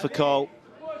butter for Coll.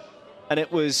 And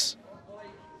it was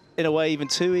in a way, even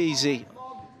too easy.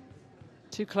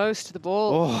 Too close to the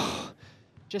ball. Oh,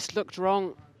 Just looked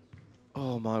wrong.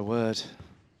 oh my word.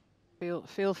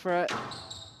 Feel for it.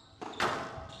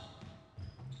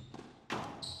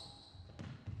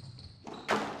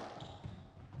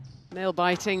 Nail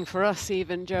biting for us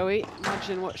even, Joey.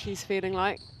 Imagine what she's feeling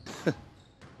like. I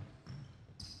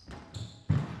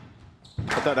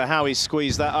don't know how he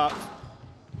squeezed that up.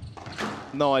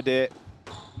 No idea.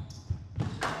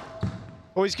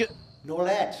 Oh, he's good. No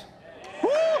let.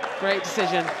 Great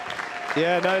decision.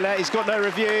 Yeah, no let. He's got no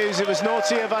reviews. It was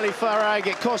naughty of Ali Farag.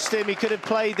 It cost him. He could have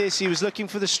played this. He was looking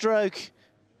for the stroke.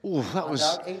 Oh, that was...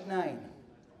 8-9.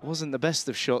 Wasn't the best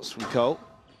of shots from Coll.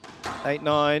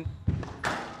 8-9.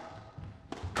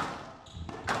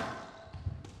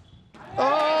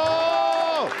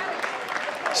 Oh!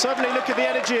 Suddenly, look at the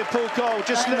energy of Paul Coll.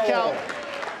 Just look out,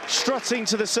 strutting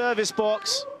to the service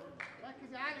box.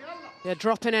 Yeah,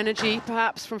 drop in energy,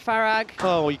 perhaps, from Farag.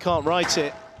 Oh, you can't write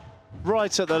it.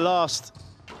 Right at the last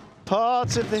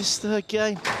part of this third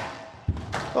game.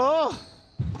 Oh!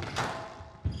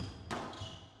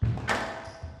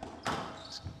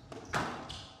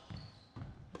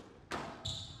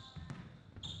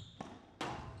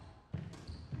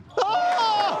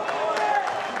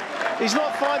 He's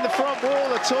not found the front wall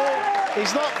at all.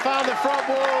 He's not found the front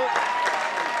wall.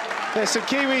 There's some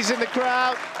Kiwis in the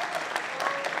crowd.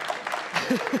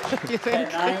 You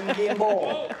think? 9 game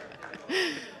ball.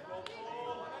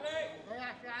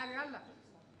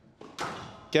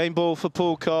 Game ball for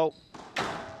Paul Coll.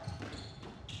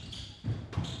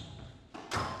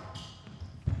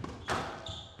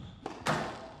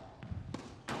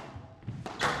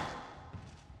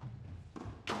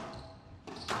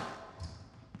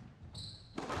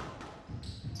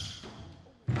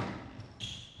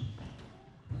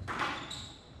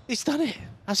 He's done it.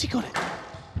 Has he got it?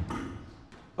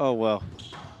 Oh, well.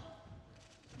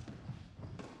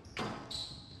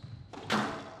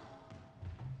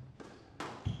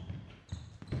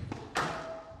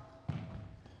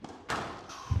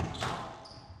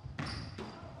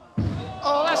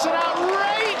 Oh, that's an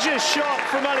outrageous shot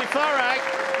from Ali Farag.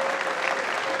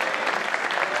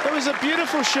 It was a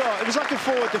beautiful shot. It was like a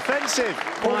forward defensive.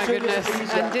 Oh my goodness.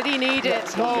 And did he need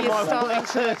it? Oh, He is my starting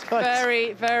to word. look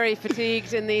very, very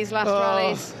fatigued in these last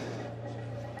rallies.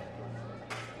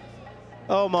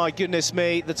 Oh my goodness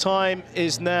me, the time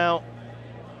is now,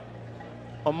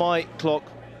 on my clock,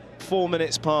 4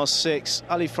 minutes past 6.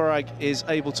 Ali Farag is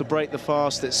able to break the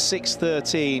fast at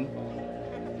 6:13.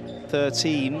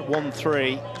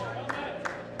 1-3.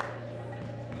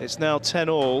 It's now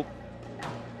 10-all.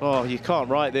 Oh, you can't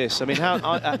write this. I mean, how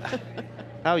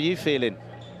are you feeling?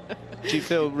 Do you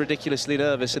feel ridiculously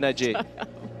nervous and edgy?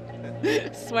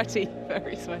 Sweaty,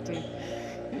 very sweaty.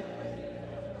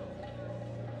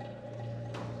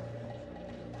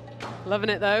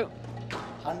 Loving it though.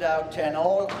 Hand out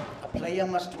 10-all. A player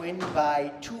must win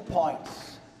by 2 points.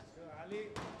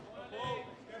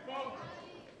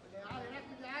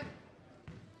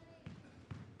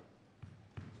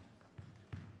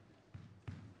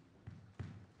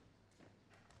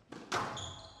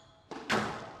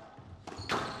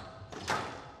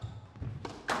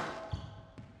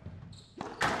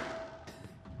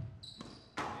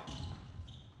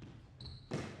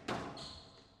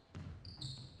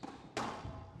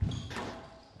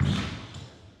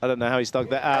 I don't know how he's dug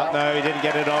that out. No, he didn't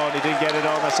get it on. He didn't get it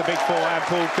on. That's a big forehand.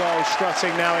 Paul Coll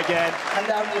strutting now again.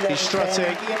 He's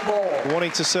strutting, wanting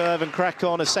to serve and crack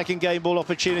on. A second game ball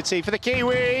opportunity for the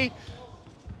Kiwi.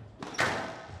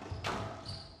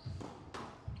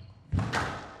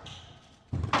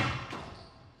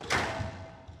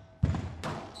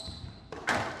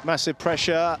 Massive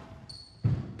pressure.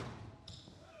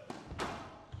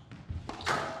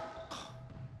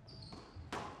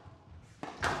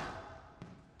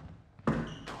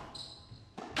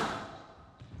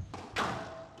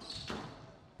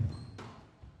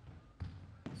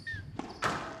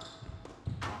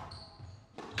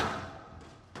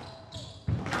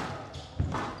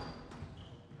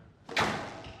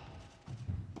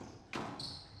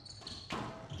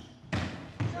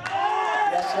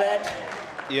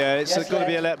 Yeah, it's got to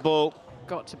be a let ball.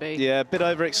 Got to be. Yeah, a bit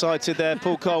overexcited there.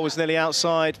 Paul Coll was nearly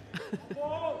outside.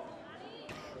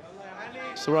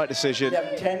 It's the right decision.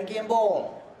 10 game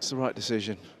ball. It's the right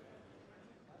decision.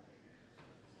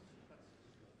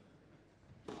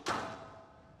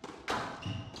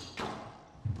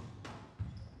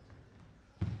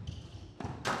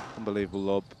 Unbelievable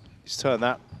lob. He's turned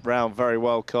that round very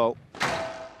well, Coll.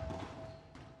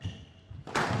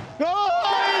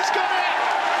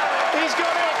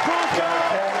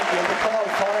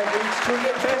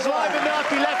 There's live enough,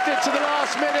 he left it to the last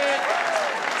last minute.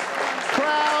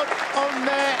 Crowd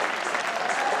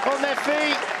on their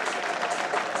feet.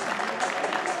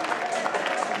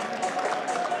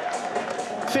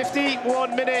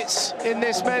 "51 minutes in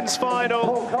this men's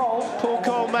final." Paul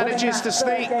Coll manages to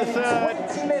sneak the third.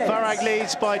 Farag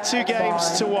leads by 2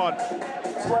 games to 1.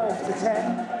 12 to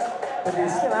 10, but it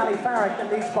is still Ali Farag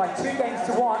that leads by 2 games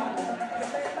to 1.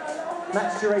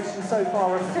 Match duration so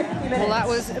far of 50 minutes. Well, that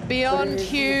was beyond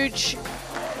huge.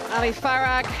 Ali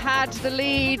Farag had the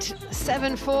lead,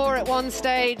 7-4 at one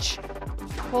stage.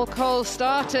 Paul Coll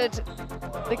started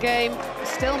the game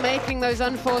still making those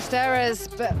unforced errors,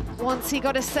 but once he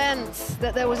got a sense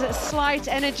that there was a slight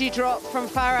energy drop from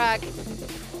Farag,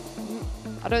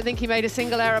 I don't think he made a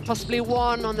single error, possibly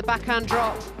one on the backhand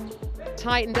drop,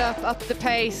 tightened up the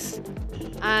pace,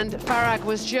 and Farag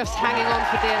was just hanging on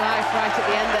for dear life right at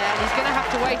the end there, and he's going to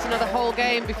have to wait another whole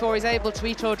game before he's able to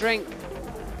eat or drink.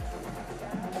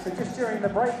 So just during the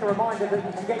break, a reminder that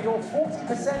you can get your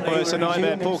 40%. Well, it's a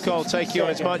nightmare. Paul Coll taking on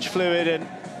as much fluid and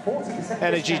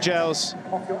energy gels,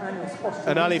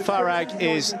 and Ali Farag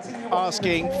is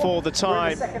asking for the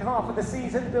time.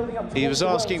 He was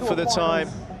asking for the time.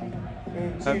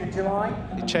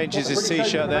 He changes his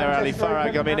t-shirt there, Ali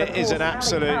Farag. I mean, it is an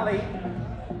absolute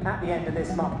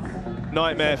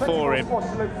nightmare for him.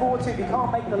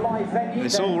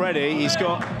 It's already, he's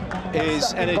got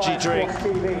his energy drink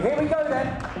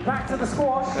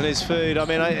and his food. I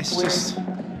mean, it's just...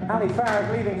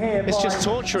 It's just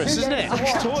torturous, isn't it?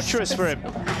 It's torturous for him.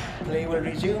 Play will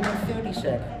resume in 30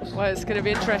 seconds. Well, it's going to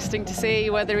be interesting to see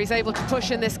whether he's able to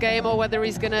push in this game or whether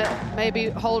he's going to maybe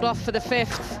hold off for the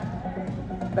 5th.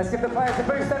 Let's give the players a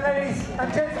boost then, ladies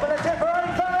and gentlemen. Let's hear for Ali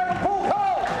Farag and Paul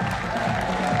Coll.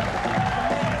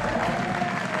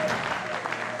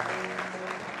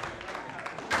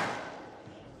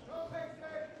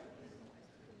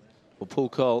 Well, Paul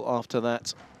Coll, after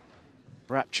that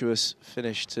rapturous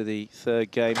finish to the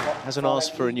 3rd game, hasn't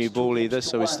asked for a new ball either,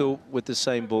 so he's still with the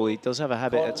same ball. He does have a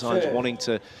habit at times wanting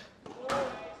to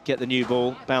get the new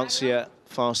ball, bouncier,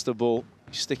 faster ball.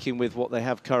 He's sticking with what they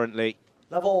have currently.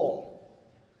 Level.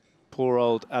 Poor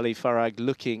old Ali Farag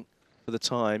looking for the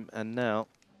time, and now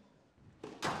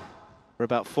we're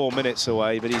about 4 minutes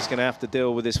away, but he's going to have to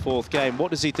deal with his 4th game.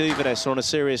 What does he do, Vanessa, on a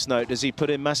serious note? Does he put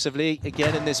in massively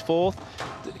again in this 4th?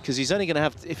 Because he's only going to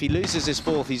have, if he loses his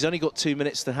 4th, he's only got 2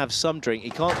 minutes to have some drink.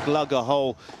 He can't glug a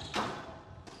whole...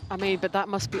 I mean, but that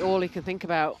must be all he can think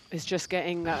about, is just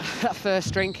getting that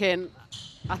first drink in.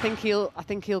 I think he'll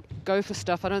go for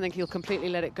stuff. I don't think he'll completely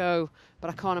let it go, but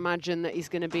I can't imagine that he's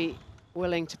going to be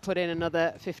willing to put in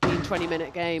another 15,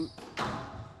 20-minute game.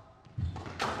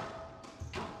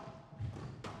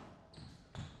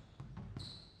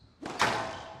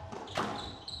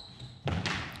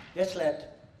 Yes, lad.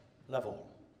 Level.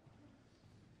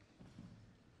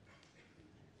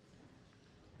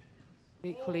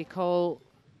 Equally, Coll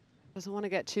doesn't want to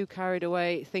get too carried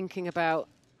away thinking about,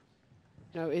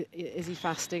 you know, is he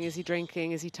fasting, is he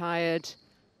drinking, is he tired?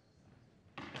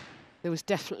 There was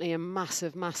definitely a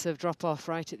massive, massive drop-off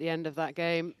right at the end of that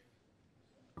game.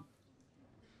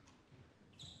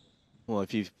 Well,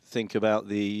 if you think about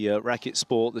the racket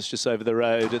sport that's just over the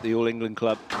road at the All England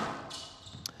Club,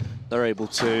 they're able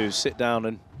to sit down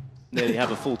and nearly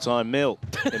have a full-time meal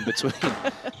in between.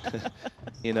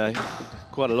 You know,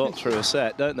 quite a lot through a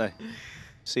set, don't they?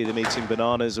 See them eating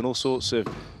bananas and all sorts of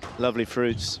lovely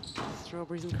fruits.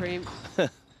 Strawberries and cream.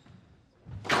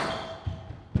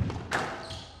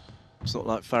 It's not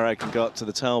like Farag can go up to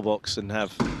the towel box and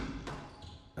have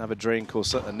a drink or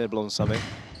a nibble on something.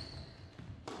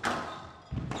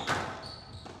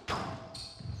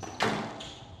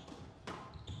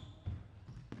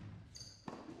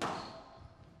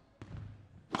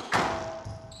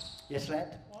 Yes,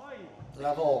 lad.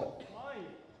 Level.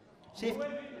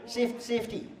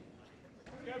 Safety.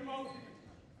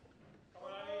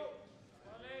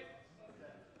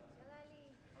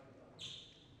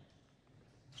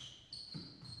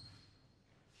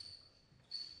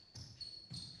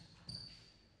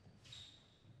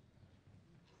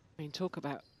 I mean, talk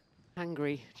about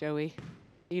hungry, Joey.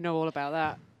 You know all about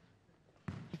that.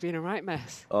 You've been a right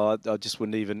mess. Oh, I just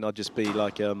wouldn't even, I'd just be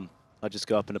like, I'd just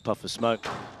go up in a puff of smoke.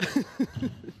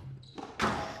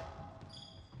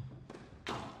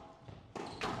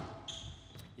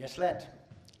 Yes, lad.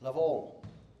 Level.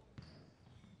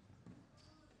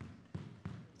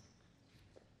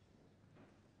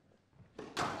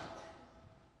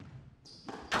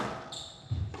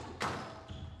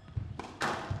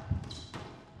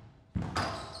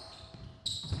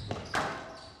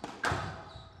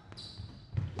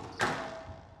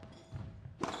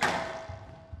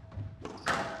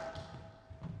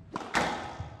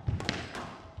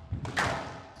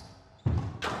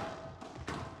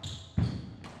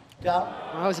 Down.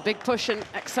 Oh, it was a big push and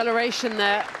acceleration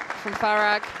there from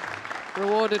Farag,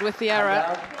 rewarded with the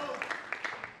error.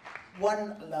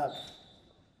 1 love.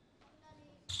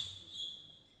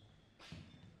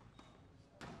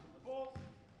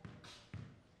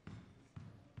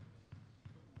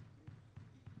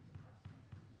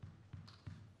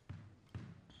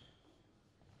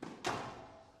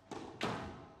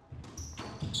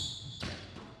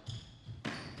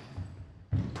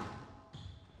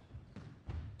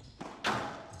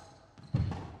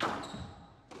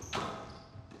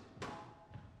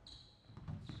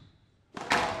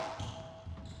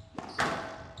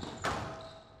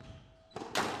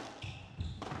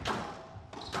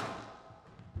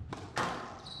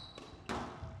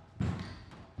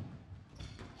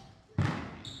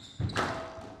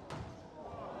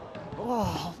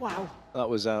 Oh, wow. That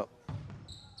was out.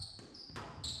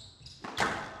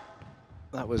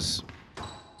 That was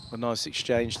a nice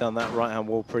exchange down that right-hand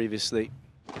wall previously.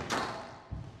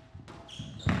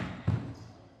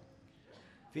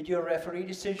 Video referee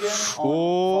decision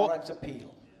on Farag's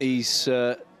appeal. He's,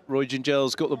 Roy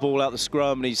Gingel's got the ball out the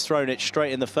scrum and he's thrown it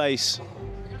straight in the face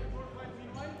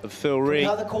of Phil Reed.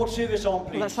 Have the court service on,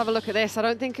 please. Let's have a look at this. I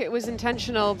don't think it was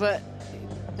intentional, but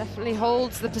definitely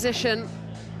holds the position.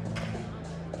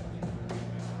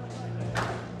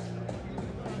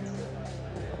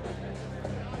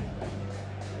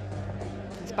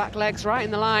 His back leg's right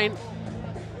in the line.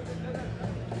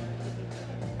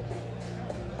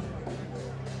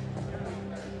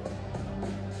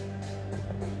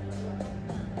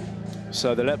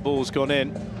 So the let ball's gone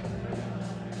in.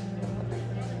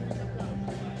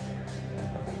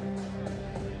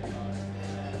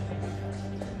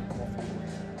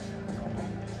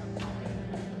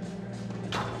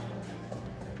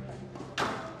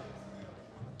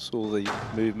 Saw the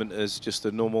movement as just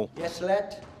a normal. Yes,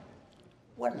 let.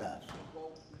 1 love.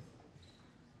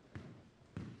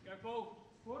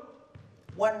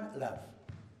 1 love.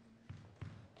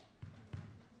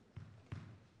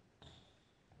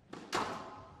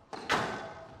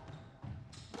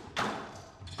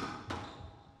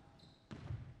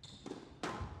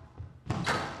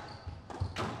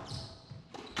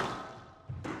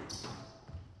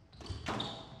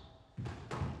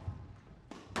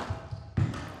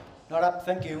 Not up,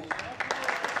 thank you.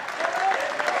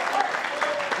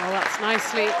 Well, that's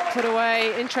nicely put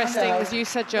away. Interesting, as you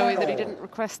said, Joey, that he didn't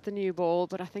request the new ball,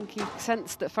 but I think he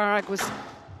sensed that Farag was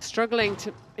struggling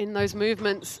in those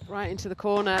movements right into the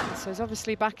corner. So he's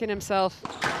obviously backing himself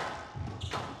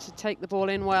to take the ball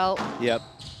in well. Yep.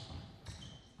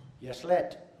 Yes,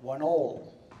 let.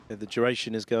 1-all. Yeah, the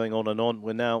duration is going on and on.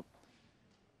 We're now,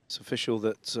 it's official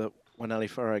that when Ali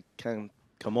Farag can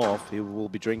come off, he will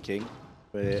be drinking.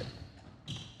 We're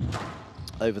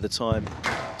over the time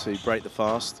to break the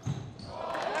fast.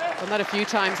 Done that a few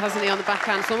times, hasn't he, on the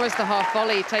backhand? It's almost a half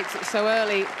volley. He takes it so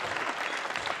early.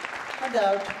 And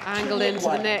out. Angled into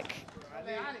the neck.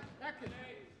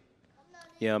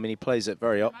 Yeah, I mean, he plays it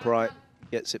very upright,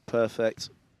 gets it perfect.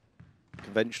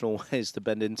 Conventional ways to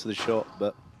bend into the shot,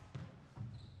 but...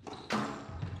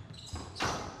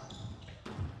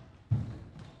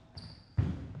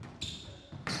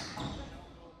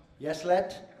 Yes,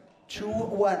 let.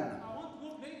 2-1.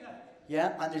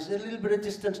 Yeah, and there's a little bit of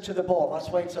distance to the ball. That's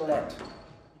why it's a let.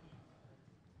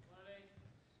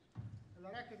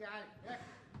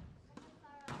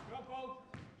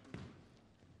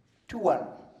 Two 1.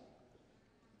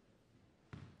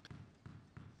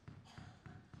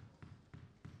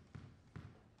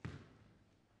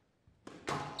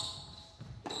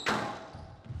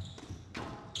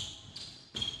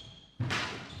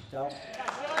 Down.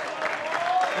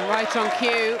 And right on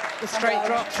cue, the straight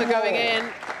drops are going in.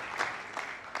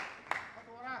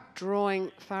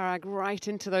 Drawing Farag right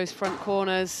into those front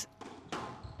corners.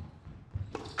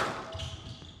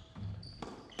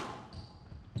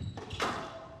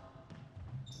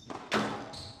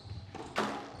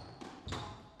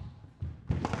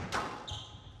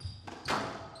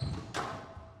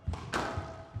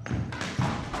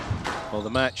 Well,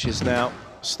 the match is now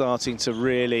starting to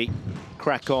really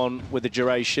crack on with the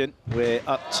duration. We're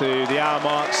up to the hour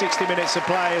mark, 60 minutes of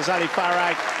play as Ali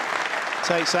Farag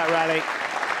takes that rally.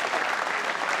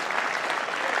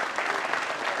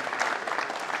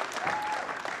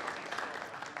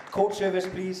 Court service,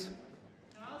 please.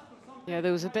 Yeah,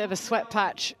 there was a bit of a sweat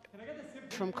patch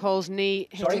from Coll's knee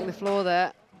hitting the floor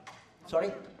there.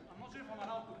 Sorry?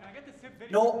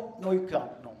 No, no, you can't.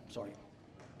 No, sorry.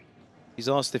 He's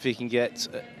asked if he can get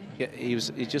he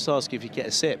just asked if he can get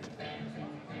a sip.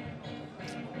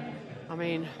 I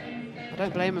mean, I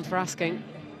don't blame him for asking.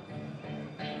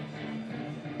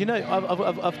 You know,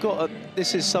 I've got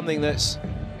this is something that's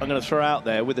I'm going to throw out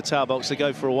there with the towel box to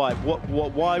go for a wipe.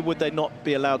 Why would they not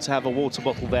be allowed to have a water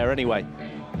bottle there anyway?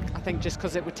 I think just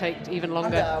because it would take even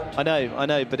longer. I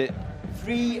know, but it.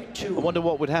 3-2. I wonder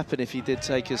what would happen if he did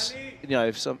take us. You know,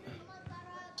 if someone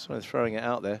throwing it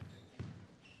out there.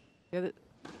 Yeah,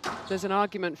 there's an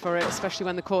argument for it, especially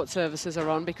when the court services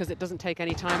are on, because it doesn't take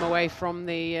any time away from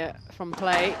the from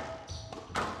play.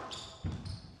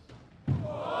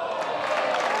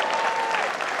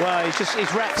 Well,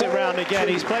 he's wrapped it round again.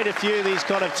 He's played a few of these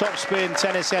kind of topspin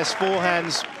tennis-esque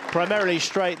forehands, primarily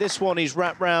straight. This one he's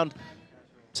wrapped round,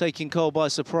 taking Coll by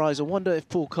surprise. I wonder if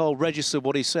Paul Coll registered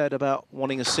what he said about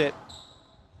wanting a sit.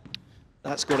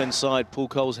 That's got inside Paul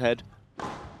Coll's head.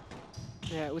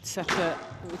 Yeah, it would set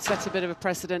a bit of a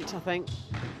precedent, I think.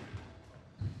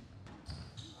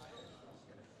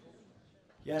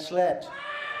 Yes, led.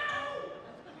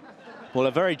 Well,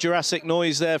 a very Jurassic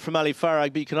noise there from Ali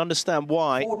Farag, but you can understand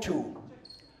why. 4-2.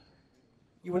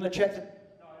 You want to check the...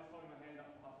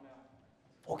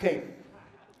 Okay.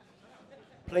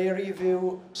 Player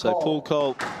review. So Paul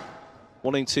Coll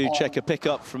wanting to check a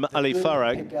pickup from Ali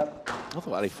Farag. I thought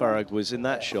Ali Farag was in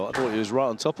that shot. I thought he was right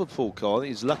on top of Paul Coll. I think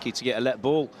he's lucky to get a let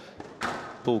ball.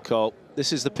 Paul Coll.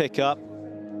 This is the pickup.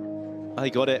 Oh, he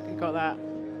got it. He got that.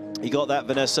 He got that,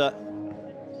 Vanessa.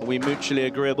 Are we mutually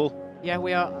agreeable? Yeah,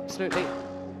 we are, absolutely.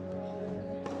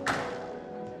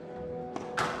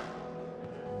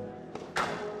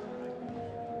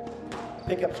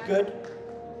 Pickup's good.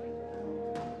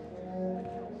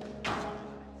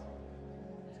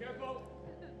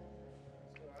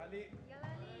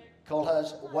 Coll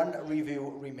has one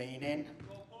review remaining.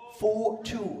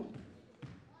 4-2.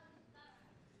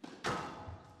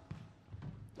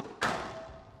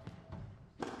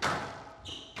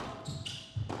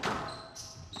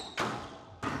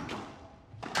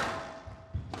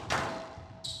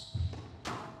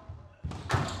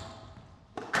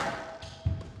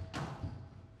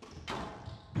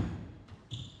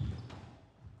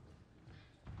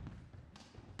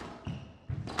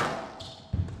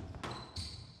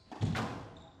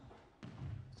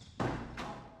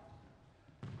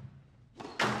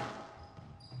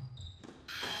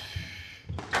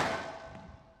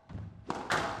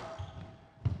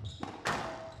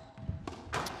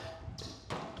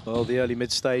 Well, the early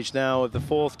mid-stage now of the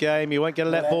fourth game. You won't get a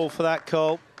let ball for that,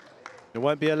 Coll. It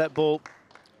won't be a let ball.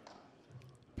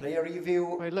 Player review.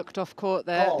 Well, he looked off court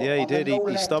there. Yeah, he did.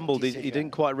 He stumbled. He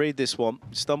didn't quite read this one.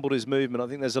 He stumbled his movement. I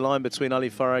think there's a line between Ali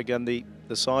Farag and the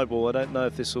sidewall. I don't know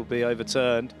if this will be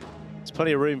overturned. There's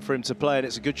plenty of room for him to play, and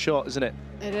it's a good shot, isn't it?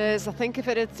 It is. I think if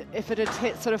it had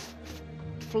hit sort of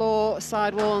floor,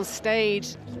 sidewall, and stayed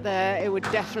there, it would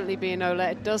definitely be a no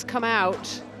let. It does come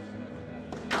out.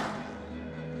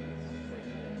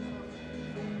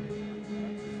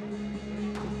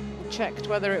 Checked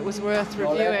whether it was worth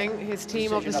reviewing. His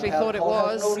team obviously thought it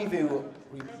was. No review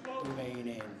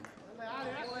remaining.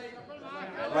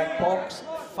 Right box,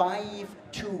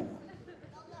 5-2.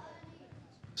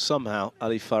 Somehow,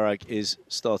 Ali Farag is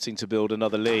starting to build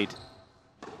another lead.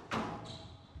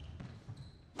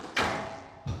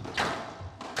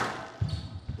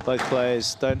 Both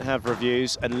players don't have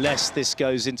reviews unless this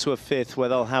goes into a fifth where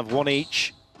they'll have one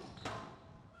each.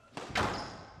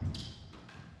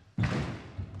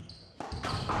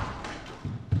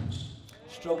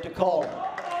 Stroke to Coll.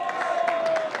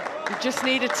 He just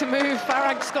needed to move.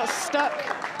 Farag just got stuck.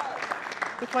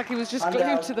 Looked like he was just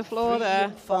glued to the floor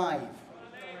there. 3-5.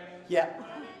 Yeah.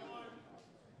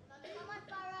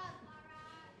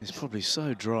 It's probably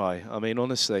so dry. I mean,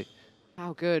 honestly.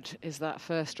 How good is that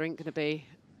first drink going to be?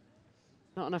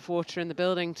 Not enough water in the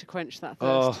building to quench that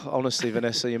thirst. Oh, honestly,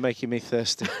 Vanessa, you're making me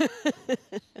thirsty.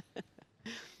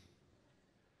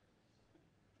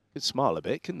 Could smile a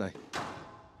bit, couldn't they?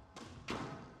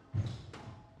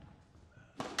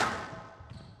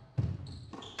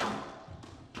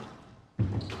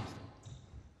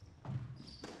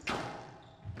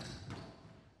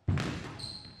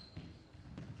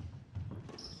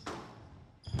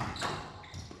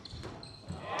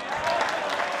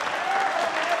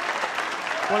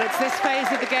 Well, it's this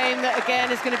phase of the game that, again,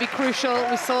 is going to be crucial.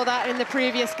 We saw that in the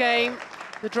previous game,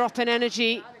 the drop in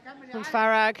energy from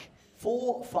Farag.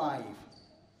 4-5.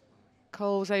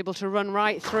 Coll was able to run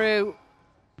right through.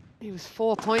 He was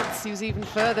 4 points. He was even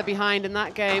further behind in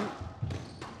that game.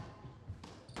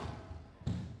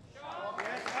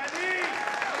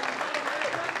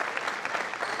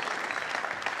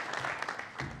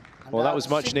 Well, that was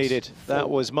much needed. That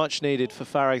was much needed for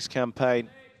Farag's campaign.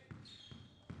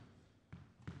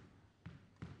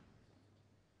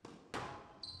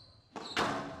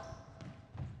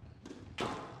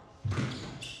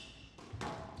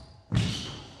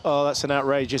 Oh, that's an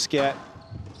outrageous get.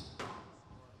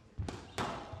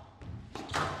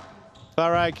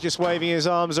 Farag just waving his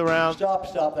arms around.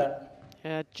 Stop then.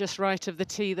 Yeah, just right of the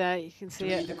tee there, you can see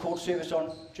it. Leave the court service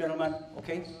on, gentlemen,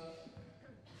 okay?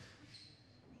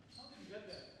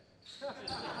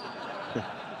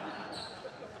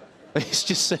 He's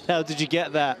just said, how did you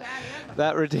get that?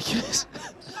 That ridiculous.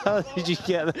 How did you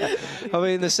get that? I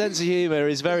mean, the sense of humour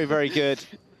is very, very good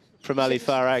from Ali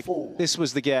Farag. This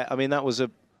was the get. I mean, that was a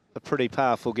pretty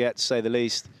powerful get, to say the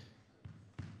least.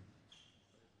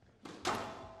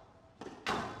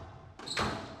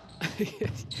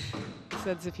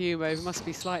 Sense of humour. He must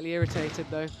be slightly irritated,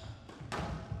 though.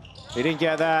 He didn't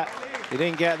get that. He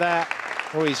didn't get that.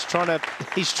 Oh, he's trying to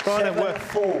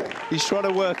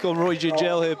work on Roy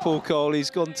Gingell here, Paul Coll. He's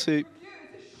gone to...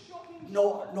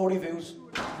 No reviews.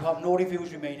 You have no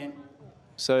reviews remaining.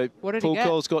 So Paul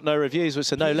Coll's got no reviews, so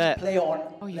it's a no let. Play on.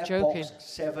 Oh, you're joking.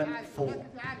 7-4.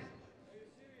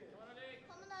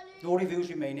 No reviews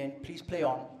remaining. Please play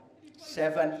on.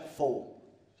 7-4.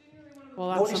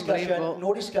 Well, that's unbelievable.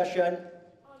 No discussion.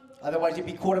 Otherwise, it'd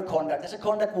be code of conduct. That's a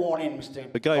conduct warning,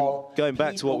 Mr. But Coll. going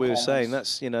back to what we were saying,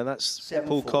 that's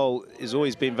Paul Coll has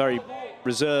always been very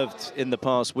reserved in the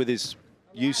past with his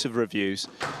use of reviews,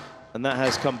 and that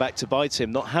has come back to bite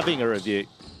him, not having a review.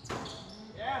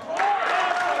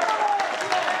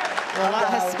 Well, that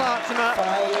has sparked him up.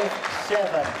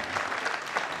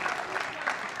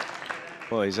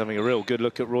 5-7. Well, he's having a real good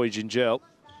look at Roy Gingell.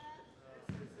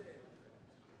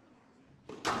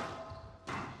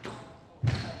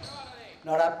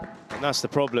 Not up. And that's the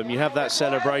problem. You have that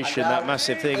celebration, that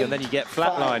massive thing, and then you get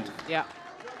flatlined. Yeah.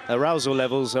 Arousal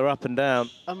levels are up and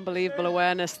down. Unbelievable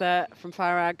awareness there from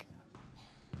Farag.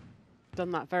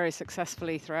 Done that very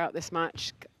successfully throughout this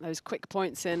match. Those quick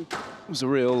points in. It was a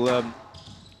real...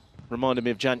 reminded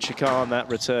me of Jhanshi Khan, that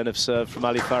return of serve from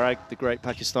Ali Farag, the great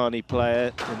Pakistani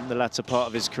player in the latter part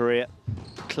of his career.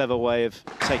 Clever way of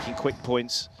taking quick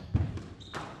points.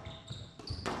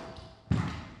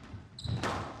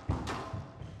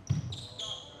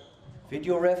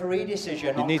 Video referee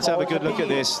decision. You need to have a good look at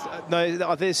this.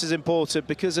 No, this is important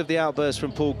because of the outburst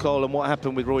from Paul Coll and what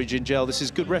happened with Roy Gingell. This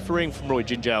is good refereeing from Roy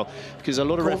Gingell, because a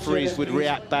lot of referees would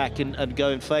react back and go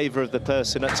in favour of the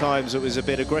person at times that was a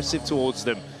bit aggressive towards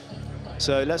them.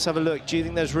 So let's have a look. Do you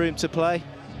think there's room to play?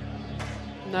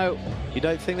 No. You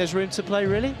don't think there's room to play,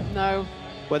 really? No.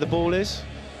 Where the ball is?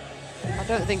 I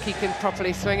don't think he can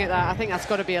properly swing it that. I think that's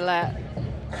got to be a let.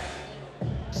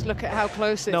 Just look at how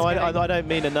close it's No, I don't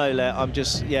mean a no let. I'm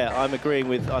just, yeah, I'm agreeing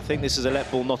with, I think this is a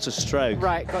let ball, not a stroke.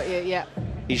 Right, got you, yeah.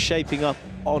 He's shaping up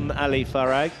on Ali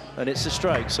Farag, and it's a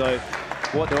stroke. So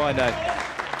what do I know?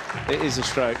 It is a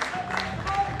stroke.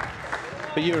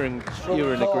 But you're in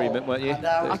agreement, weren't you?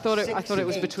 I thought it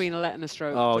was between a let and a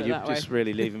stroke. Oh, you're just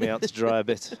really leaving me out to dry a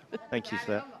bit. Thank you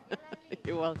for that.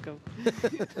 You're welcome.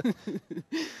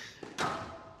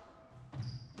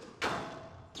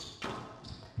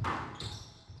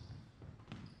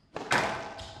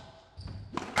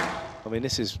 I mean,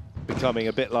 this is becoming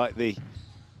a bit like the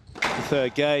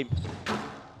third game.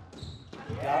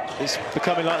 It's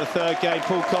becoming like the third game.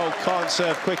 Paul Coll can't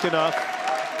serve quick enough.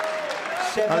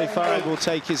 Ali Farag will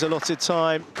take his allotted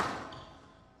time.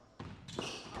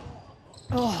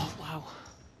 Oh, wow.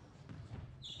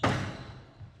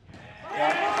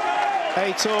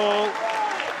 8-all.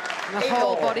 And the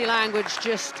whole body language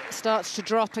just starts to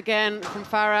drop again from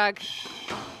Farag.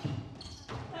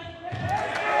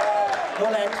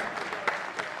 Don't end.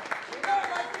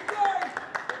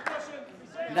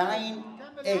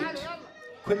 9-8.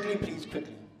 Quickly, please,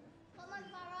 quickly.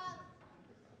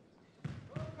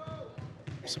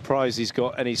 Surprised he's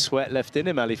got any sweat left in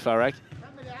him, Ali Farag.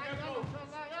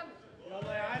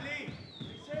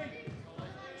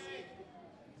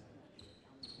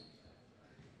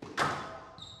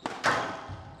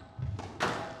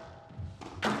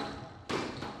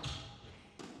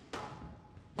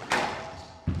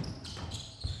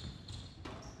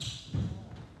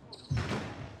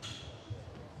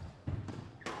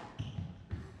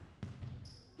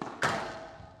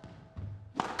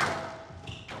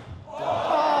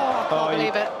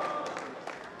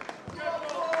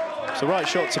 It's the right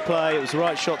shot to play. It was the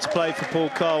right shot to play for Paul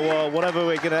Coll. Well,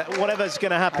 whatever's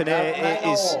gonna happen here, it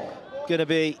is gonna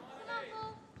be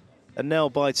a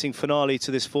nail-biting finale to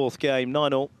this fourth game.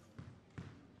 9-all.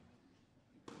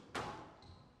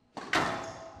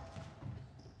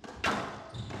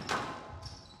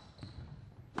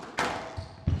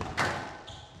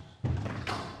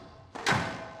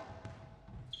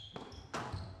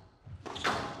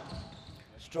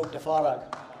 Stroke to Farag.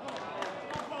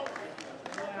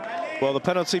 Well, the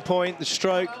penalty point, the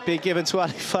stroke being given to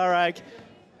Ali Farag.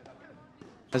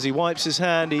 As he wipes his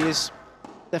hand, he is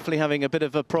definitely having a bit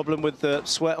of a problem with the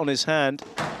sweat on his hand.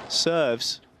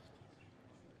 Serves.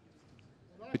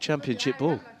 The championship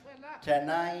ball.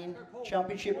 10-9,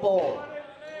 championship ball.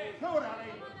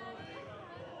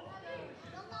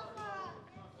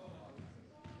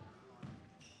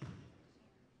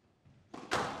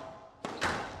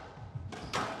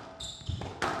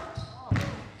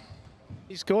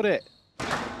 He's got it.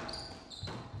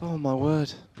 Oh my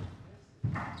word.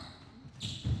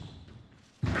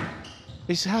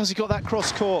 How's he got that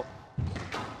cross court?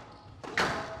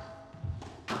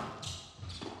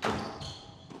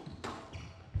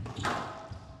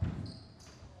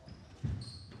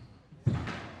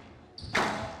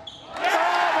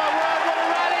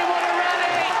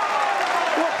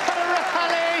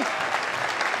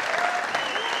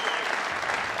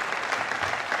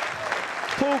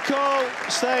 Paul Coll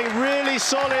staying really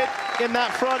solid in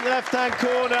that front left-hand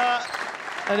corner,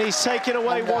 and he's taken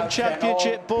away one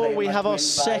championship ball. We have our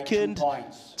second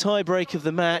tie-break of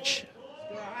the match.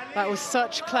 That was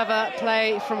such clever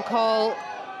play from Coll,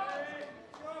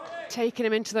 taking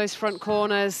him into those front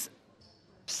corners.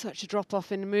 Such a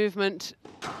drop-off in movement.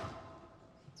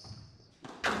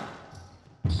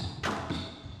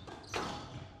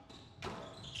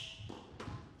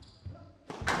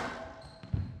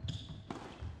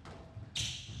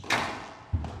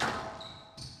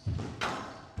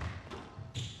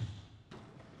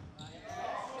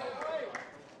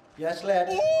 Yes, lad.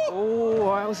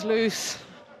 Oh, that was loose.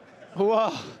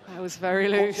 Wow. That was very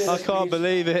loose. I can't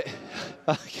believe it.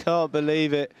 I can't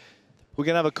believe it. We're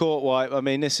going to have a court wipe. I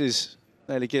mean, this is...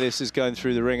 Nelly Gillis is going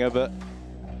through the ringer, but...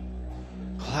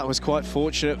 Oh, that was quite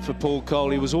fortunate for Paul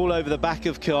Coll. He was all over the back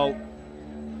of Coll.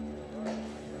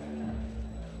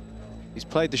 He's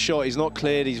played the shot. He's not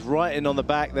cleared. He's right in on the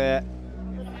back there.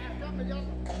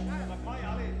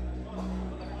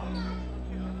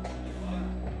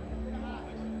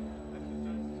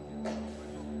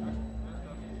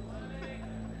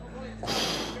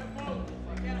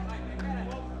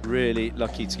 Really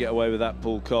lucky to get away with that,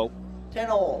 Paul Coll.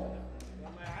 10-all.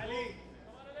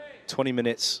 20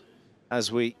 minutes as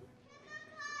we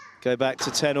go back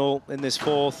to 10-all in this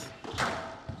fourth.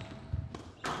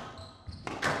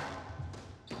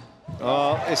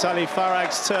 Oh, it's Ali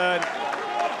Farag's turn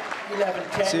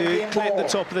 11-10 to clip ball. the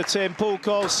top of the tin. Paul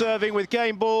Coll serving with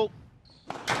game ball.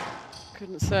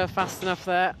 Couldn't serve fast enough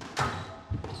there.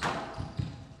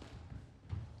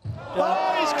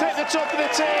 Oh, he's clipped the top of the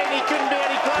tin. He couldn't be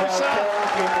any closer.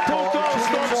 Paul Coll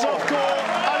stops off court.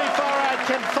 Ali Farag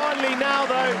can finally now,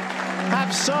 though,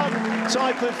 have some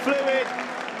type of fluid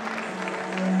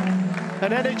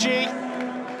and energy.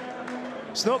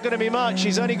 It's not going to be much.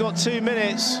 He's only got 2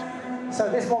 minutes. So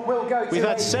this one will go to We've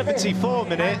had 74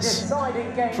 minutes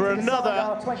for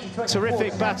another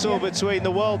terrific battle between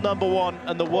the world #1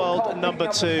 and the world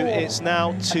 #2. It's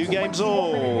now 2 games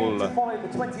all. To follow the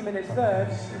 20-minute third,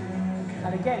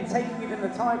 and again taking it in the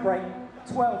tie-break,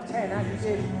 12-10 as he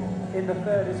did in the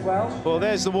third as well. Well,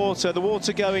 there's the water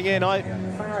going in. I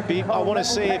want to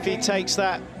see if he takes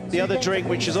that, the other drink,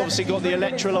 which has obviously got the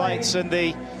electrolytes and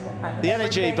the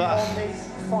energy, but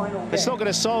it's not going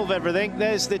to solve everything.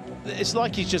 It's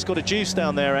like he's just got a juice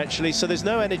down there, actually, so there's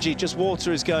no energy, just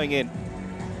water is going in.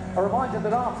 A reminder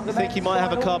that after the I think he might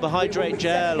have a carbohydrate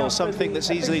gel or something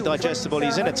that's easily digestible.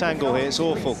 He's in a tangle here, it's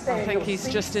awful. I think he's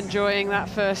just enjoying that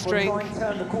first drink. We'll try and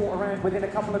turn the court around within a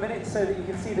couple of minutes so that you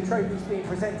can see the trophies being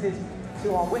presented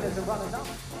to our winners and runners-up.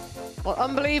 Well,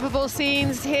 unbelievable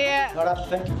scenes here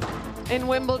in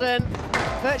Wimbledon.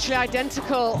 Virtually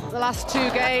identical the last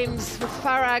 2 games, with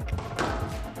Farag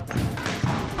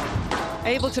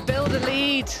able to build a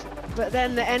lead, but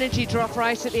then the energy drop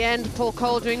right at the end. Paul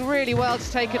Coll doing really well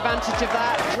to take advantage of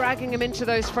that, dragging him into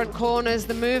those front corners.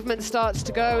 The movement starts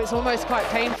to go. It's almost quite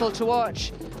painful to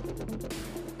watch.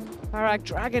 Farag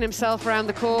dragging himself around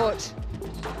the court.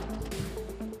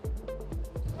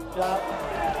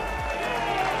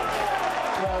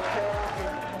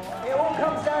 It all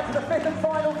comes down to the 5th and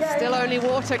final game. Still only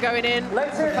water going in for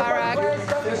Farag.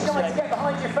 Don't be shy to get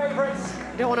behind your favourites.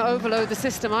 You don't want to overload the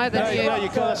system either, do you? No, you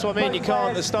can't. That's what I mean. You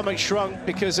can't. The stomach shrunk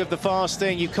because of the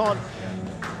fasting. You can't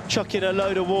chuck in a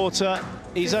load of water.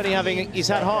 He's only having. He's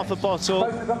had half a bottle.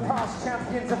 Both of them past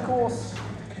champions, of course.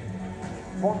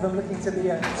 One of them looking to be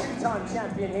a 2-time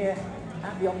champion here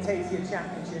at the Optasia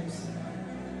Championships.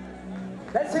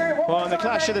 Let's hear it. Well, in the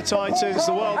clash of the Titans,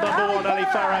 the world #1 Ali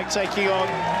Farag taking on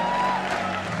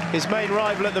his main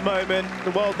rival at the moment,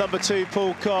 the world #2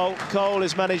 Paul Coll. Coll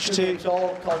has managed to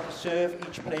serve.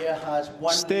 Each player has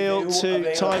 1 steal 2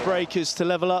 tiebreakers to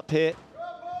level up here.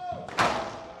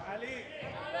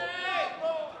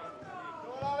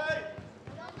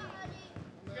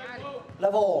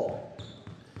 love all.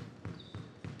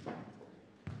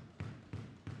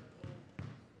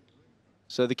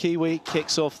 So the Kiwi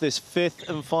kicks off this 5th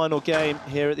and final game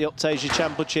here at the Optasia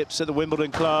Championships at the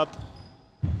Wimbledon Club.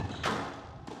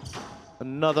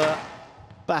 Another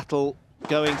battle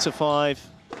going to 5.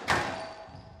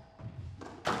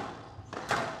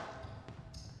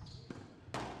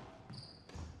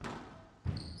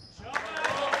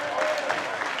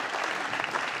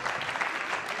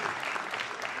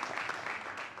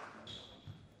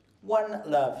 One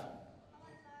love.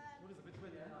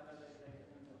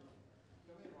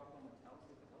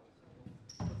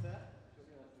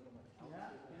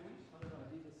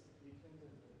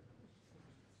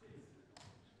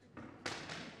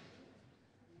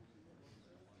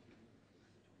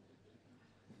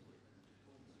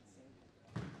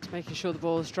 Making sure the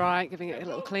ball is dry, giving it a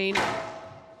little clean.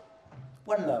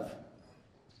 One love.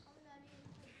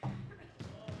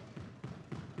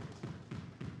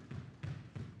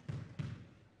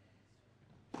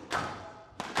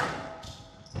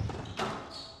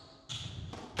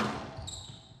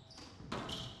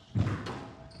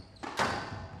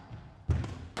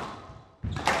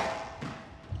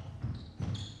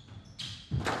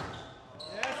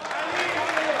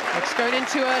 It's going in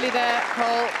too early there,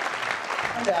 Cole.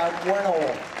 And out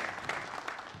 1-all.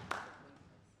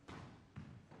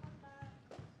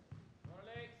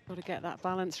 Got to get that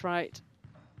balance right.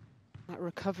 That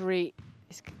recovery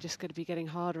is just going to be getting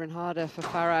harder and harder for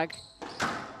Farag.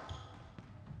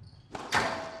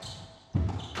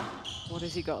 What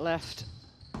has he got left?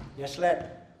 Yes, led.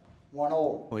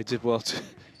 1-all. Well, he did well to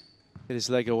get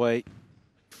his leg away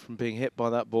from being hit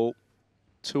by that ball.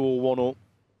 2-all, 1-all.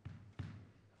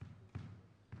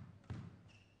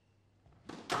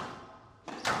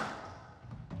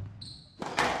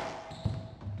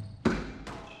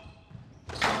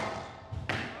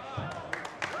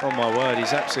 Oh my word,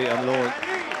 he's absolutely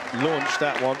launched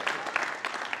that one.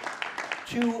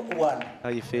 2-1. How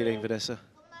are you feeling, Vanessa?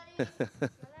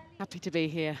 Happy to be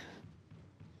here.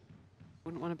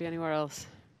 Wouldn't want to be anywhere else.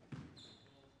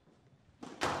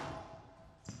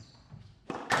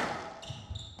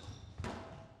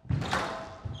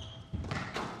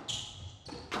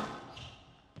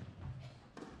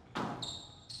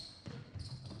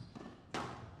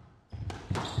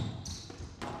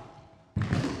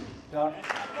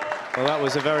 Well, that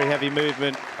was a very heavy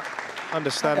movement,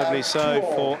 understandably so,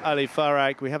 for Ali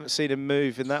Farag. We haven't seen him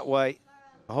move in that way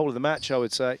the whole of the match, I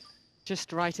would say.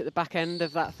 Just right at the back end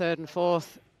of that 3rd and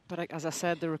 4th. But as I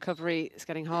said, the recovery is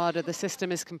getting harder. The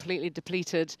system is completely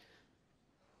depleted.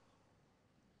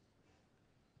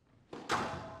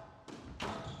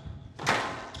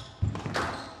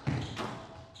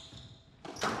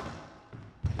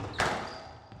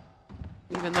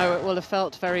 Even though it will have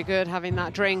felt very good having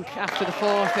that drink after the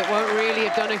 4th, it won't really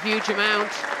have done a huge amount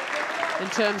in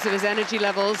terms of his energy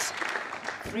levels.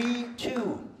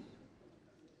 3-2.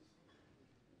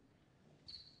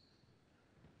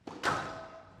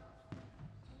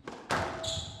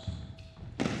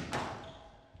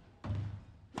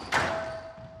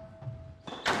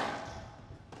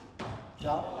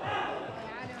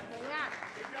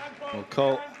 Well,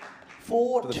 Coll,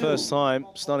 for the first time,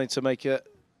 starting to make a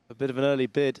bit of an early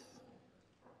bid.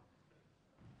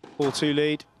 4-2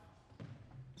 lead.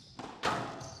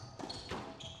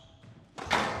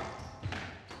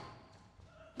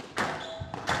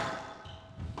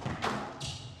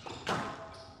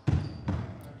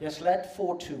 Yes, led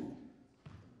 4-2.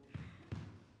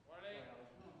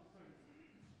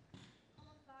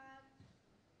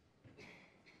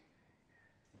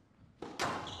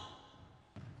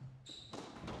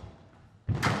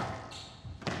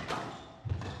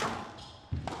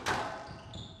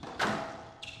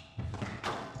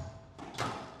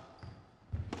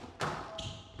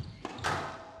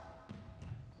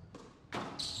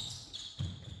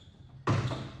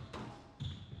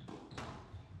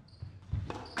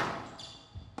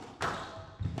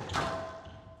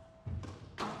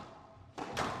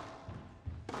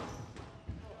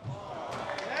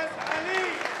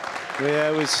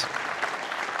 Yeah, it was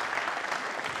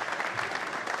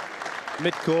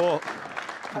mid-court.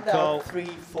 And out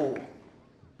 3-4.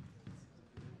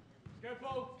 Go,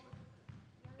 Paul.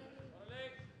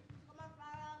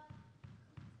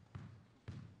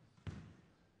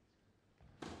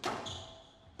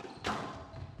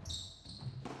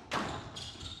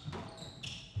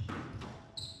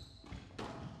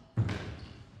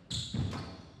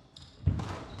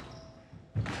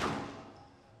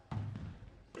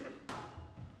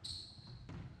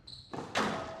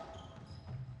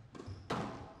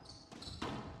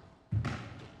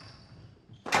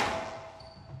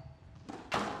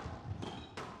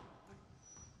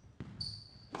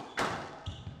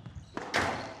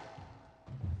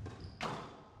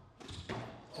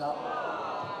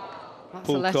 That's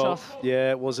Paul a let-off.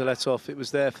 Yeah, it was a let-off. It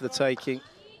was there for the taking.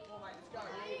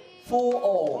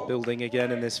 4-all. Building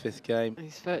again in this 5th game.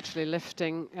 He's virtually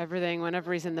lifting everything.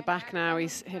 Whenever he's in the back now,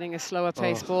 he's hitting a slower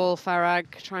pace ball. Farag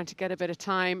trying to get a bit of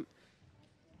time.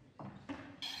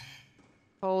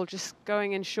 Coll just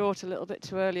going in short a little bit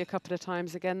too early a couple of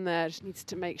times again there. Just needs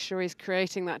to make sure he's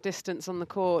creating that distance on the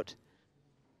court.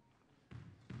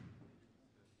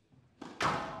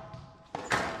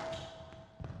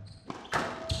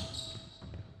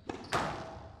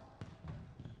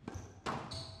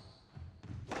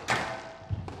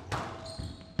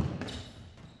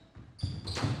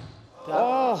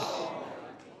 Oh!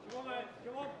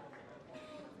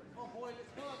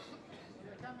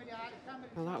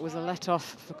 Well, that was a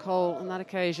let-off for Coll on that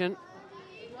occasion.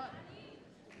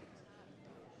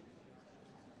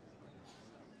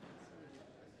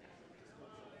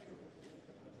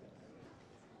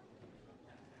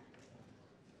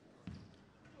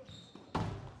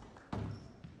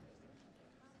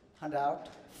 Hand out.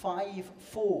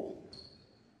 5-4.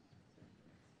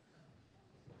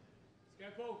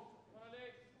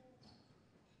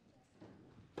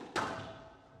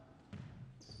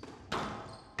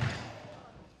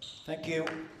 Thank you.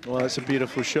 Well, it's a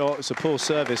beautiful shot. It's a poor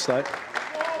service, though. And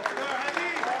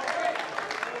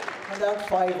out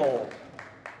 5-all.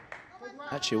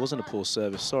 Actually, it wasn't a poor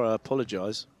service. Sorry, I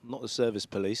apologise. I'm not the service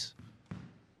police.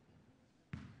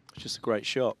 It's just a great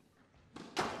shot.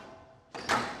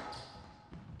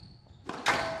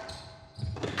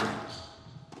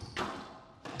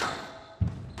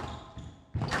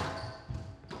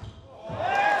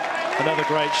 Another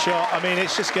great shot. I mean,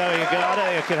 it's just going and going. I don't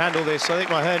think I can handle this. I think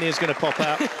my hernia's going to pop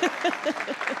out.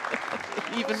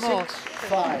 Even more.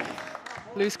 6-5.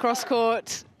 Loose cross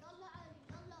court.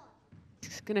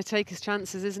 He's going to take his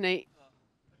chances, isn't he?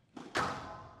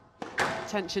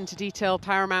 Attention to detail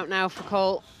paramount now for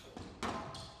Coll.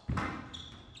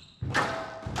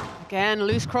 Again,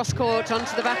 loose cross court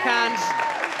onto the backhand.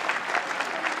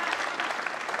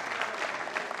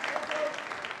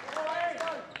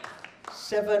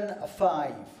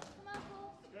 7-5.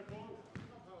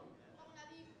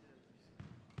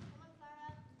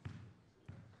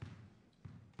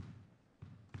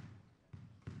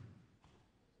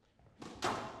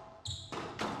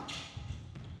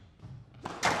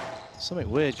 Something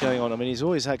weird going on. I mean, he's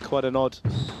always had quite an odd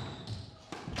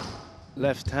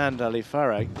left hand, Ali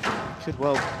Farag. Could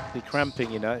well be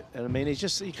cramping, you know. And I mean, he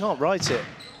can't write it.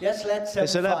 Yes, let's 7-5.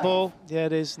 It's a let ball. Yeah,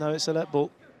 it is. No, it's a let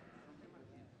ball.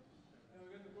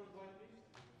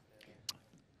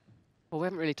 Well, we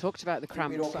haven't really talked about the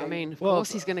cramp, but I mean, of course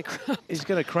he's going to cramp. He's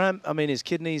going to cramp. I mean, his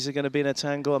kidneys are going to be in a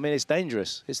tangle. I mean, it's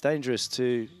dangerous. It's dangerous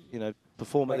to, you know,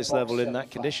 perform at this level in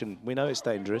that condition. We know it's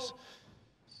dangerous.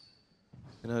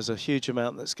 You know, there's a huge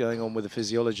amount that's going on with the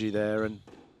physiology there, and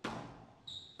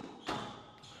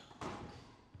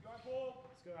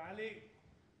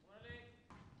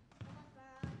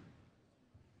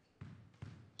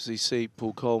so you see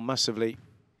Paul Coll massively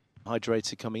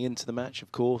hydrated coming into the match,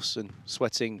 of course, and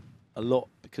sweating a lot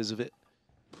because of it.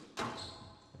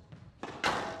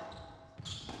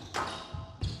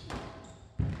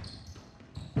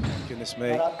 Goodness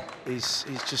me, he's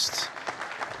just...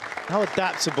 How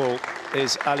adaptable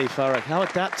is Ali Farag? How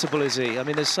adaptable is he? I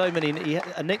mean, there's so many...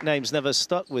 A nickname's never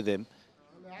stuck with him,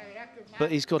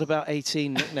 but he's got about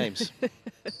 18 nicknames.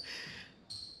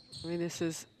 I mean, this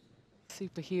is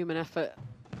superhuman effort.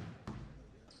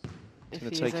 He's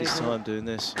going to take his time doing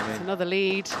this. I mean, it's another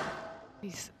lead.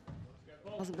 He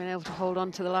hasn't been able to hold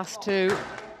on to the last two.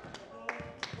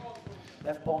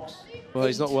 Left box. Well,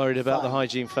 he's not worried about the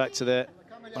hygiene factor there.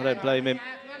 I don't blame him.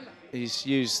 He's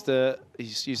used the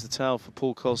towel for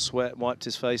Paul Coll's sweat, wiped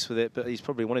his face with it, but he's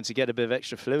probably wanted to get a bit of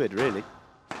extra fluid, really.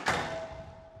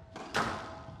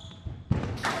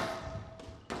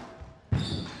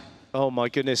 Oh my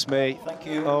goodness me! Thank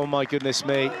you. Oh my goodness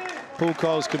me! Paul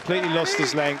Coll's completely lost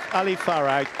his length. Ali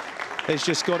Farag has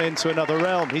just gone into another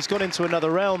realm. He's gone into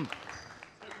another realm.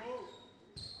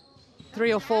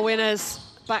 3 or 4 winners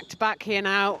back to back here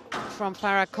now from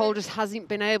Farag. Coll just hasn't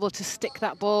been able to stick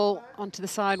that ball onto the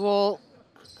side wall,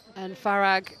 and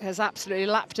Farag has absolutely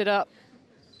lapped it up.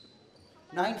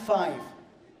 9-5. Let's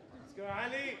go,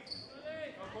 Ali.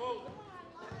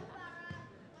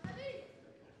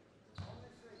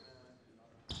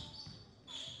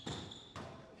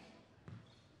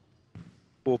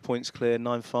 4 points clear,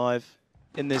 9-5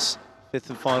 in this 5th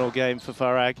and final game for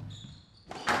Farag.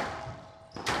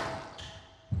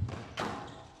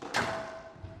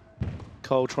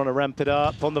 Coll trying to ramp it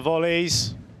up on the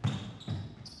volleys.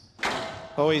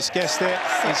 Oh, he's guessed it.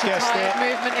 He's guessed it.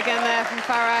 Movement again there from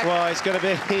Farag. Well, it's going to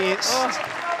be.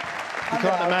 You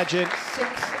can't imagine.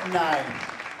 6-9.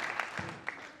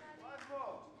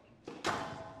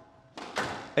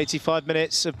 85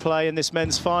 minutes of play in this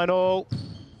men's final.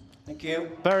 Thank you.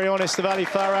 Very honest of Ali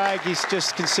Farag. He's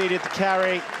just conceded the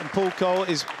carry, and Paul Coll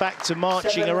is back to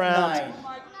marching 7-9. around,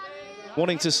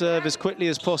 wanting to serve as quickly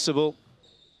as possible.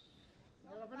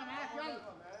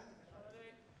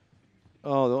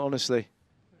 Oh, honestly.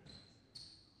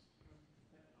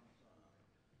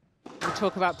 We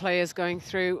talk about players going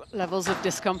through levels of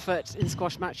discomfort in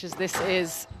squash matches. This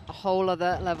is a whole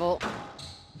other level.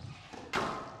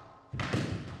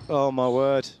 Oh, my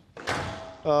word.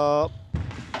 Oh.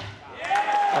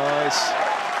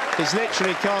 Oh, he's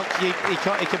literally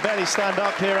he can barely stand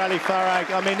up here, Ali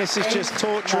Farag. I mean, this is just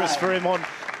torturous for him on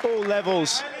all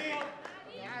levels.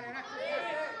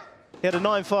 He had a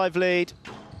 9-5 lead.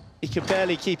 He can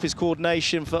barely keep his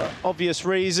coordination for obvious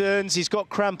reasons. He's got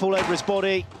cramp all over his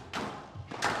body.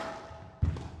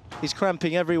 He's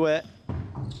cramping everywhere.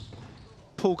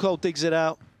 Paul Coll digs it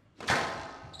out.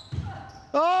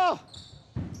 Oh!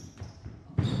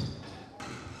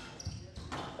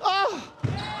 Oh!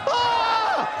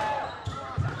 Oh!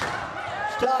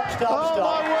 Stop. Oh,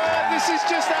 my word, this is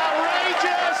just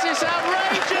outrageous! It's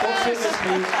outrageous! You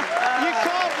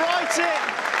can't write it!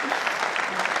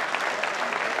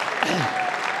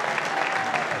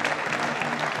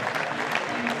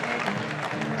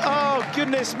 Oh,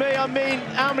 goodness me, I mean,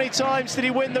 how many times did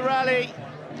he win the rally?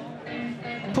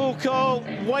 Paul Coll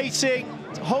waiting,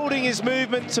 holding his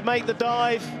movement to make the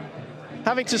dive,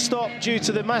 having to stop due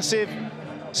to the massive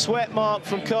sweat mark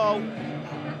from Coll.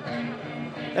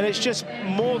 And it's just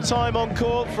more time on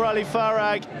court for Ali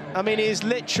Farag. I mean, he is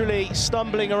literally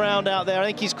stumbling around out there. I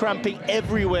think he's cramping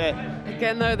everywhere.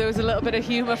 Again, though, there was a little bit of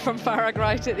humour from Farag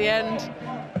right at the end.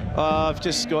 I've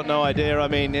just got no idea. I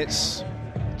mean, it's...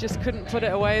 Just couldn't put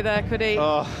it away there, could he?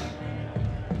 Oh.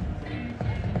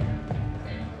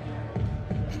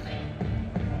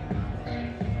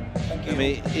 I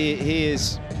mean, he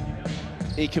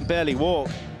can barely walk.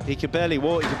 He can barely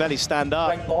walk, he can barely stand up.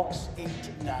 Right box,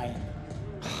 8-9.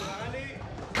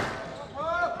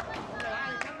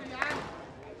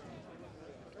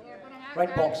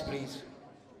 Right box, please.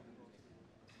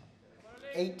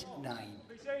 8-9.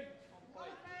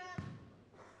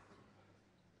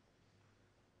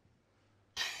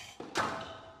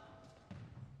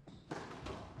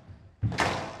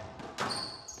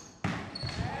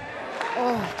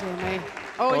 Oh, dear me.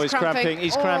 Oh, he's cramping.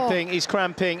 He's cramping. He's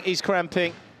cramping. He's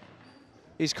cramping.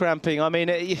 He's cramping. I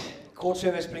mean, Court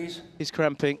service, please. He's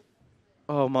cramping.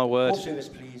 Oh, my word. Court service,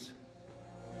 please.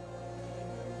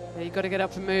 Yeah, you've got to get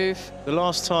up and move. The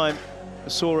last time I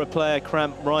saw a player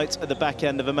cramp right at the back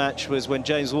end of a match was when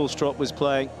James Wallstrop was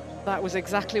playing. That was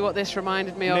exactly what this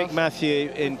reminded me of. Nick Matthew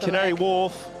in Canary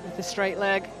Wharf. With the straight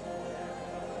leg.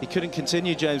 He couldn't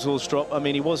continue, James Wallstrop. I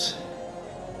mean, he was...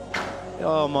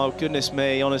 Oh, my goodness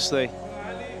me, honestly.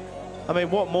 I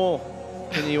mean, what more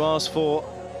can you ask for?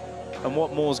 And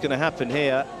what more is going to happen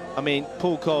here? I mean,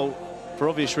 Paul Coll, for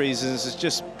obvious reasons, has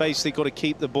just basically got to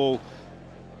keep the ball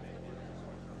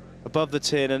above the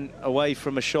tin and away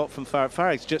from a shot from Farag.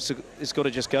 Farag's has got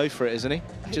to just go for it, isn't he?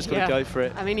 Just got to go for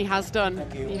it. I mean, he has done.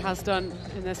 He has done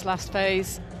in this last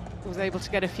phase. Was able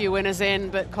to get a few winners in,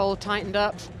 but Coll tightened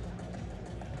up.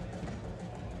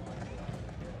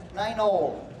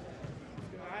 9-all.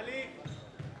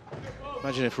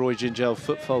 Imagine if Roy Gingell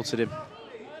foot faulted him.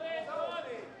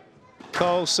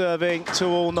 Coll serving,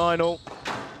 2-all, 9-all.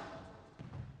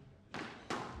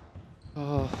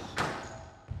 Oh.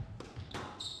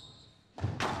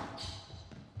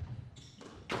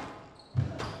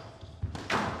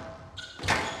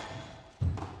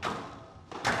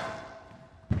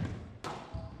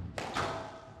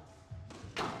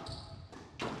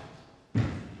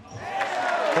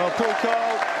 Well, Paul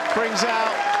Coll brings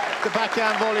out the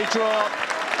backhand volley drop.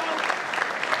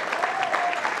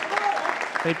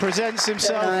 He presents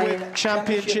himself with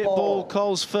championship ball,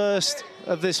 Coll's first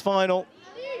of this final.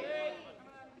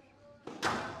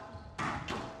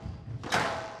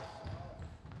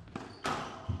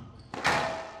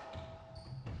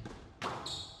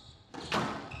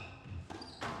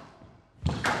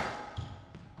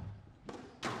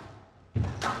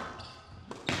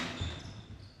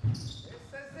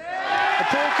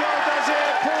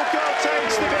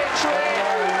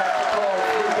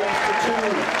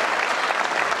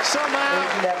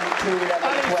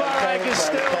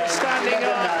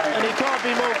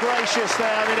 There.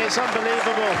 I mean, it's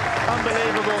unbelievable,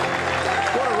 unbelievable.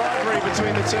 What a rivalry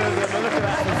between the two of them. And look at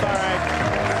that from Farag.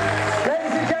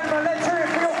 Ladies and gentlemen, let's hear it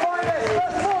for your finalists.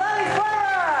 First of all, Ali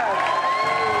Farag.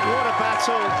 What a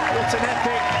battle. What an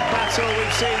epic battle.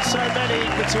 We've seen so many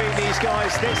between these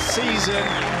guys this season.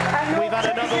 We've had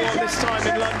another one this time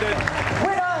in London.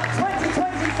 Winner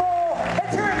 2024,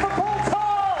 entering for Paul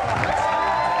Coll.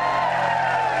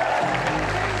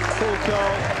 Paul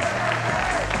Coll,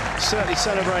 certainly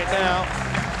celebrate now.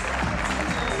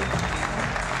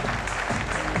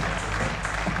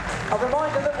 A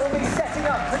reminder that we'll be setting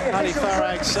up for the official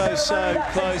Farag so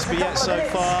close, but yet so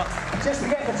far. Just to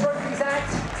get the trophies out.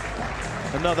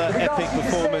 Another epic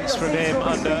performance from him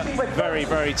under very,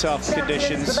 very tough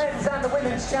conditions. The men's and the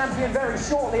women's champion very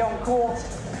shortly on court.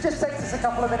 Just takes us a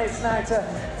couple of minutes now to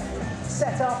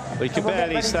set up. But he can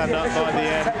barely stand up by the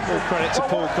end. All credit to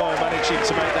Paul Coll managing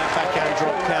to make that backhand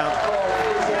drop count.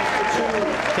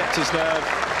 Kept his nerve.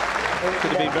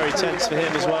 Could have been very tense for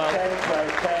him as well.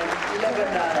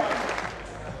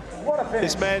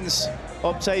 This men's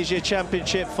Optasia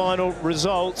Championship final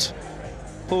result.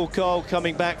 Paul Coll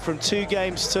coming back from 2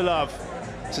 games to love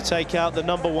to take out the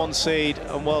 #1 seed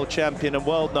and world champion and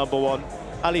world #1,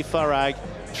 Ali Farag,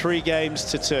 3 games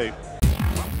to 2.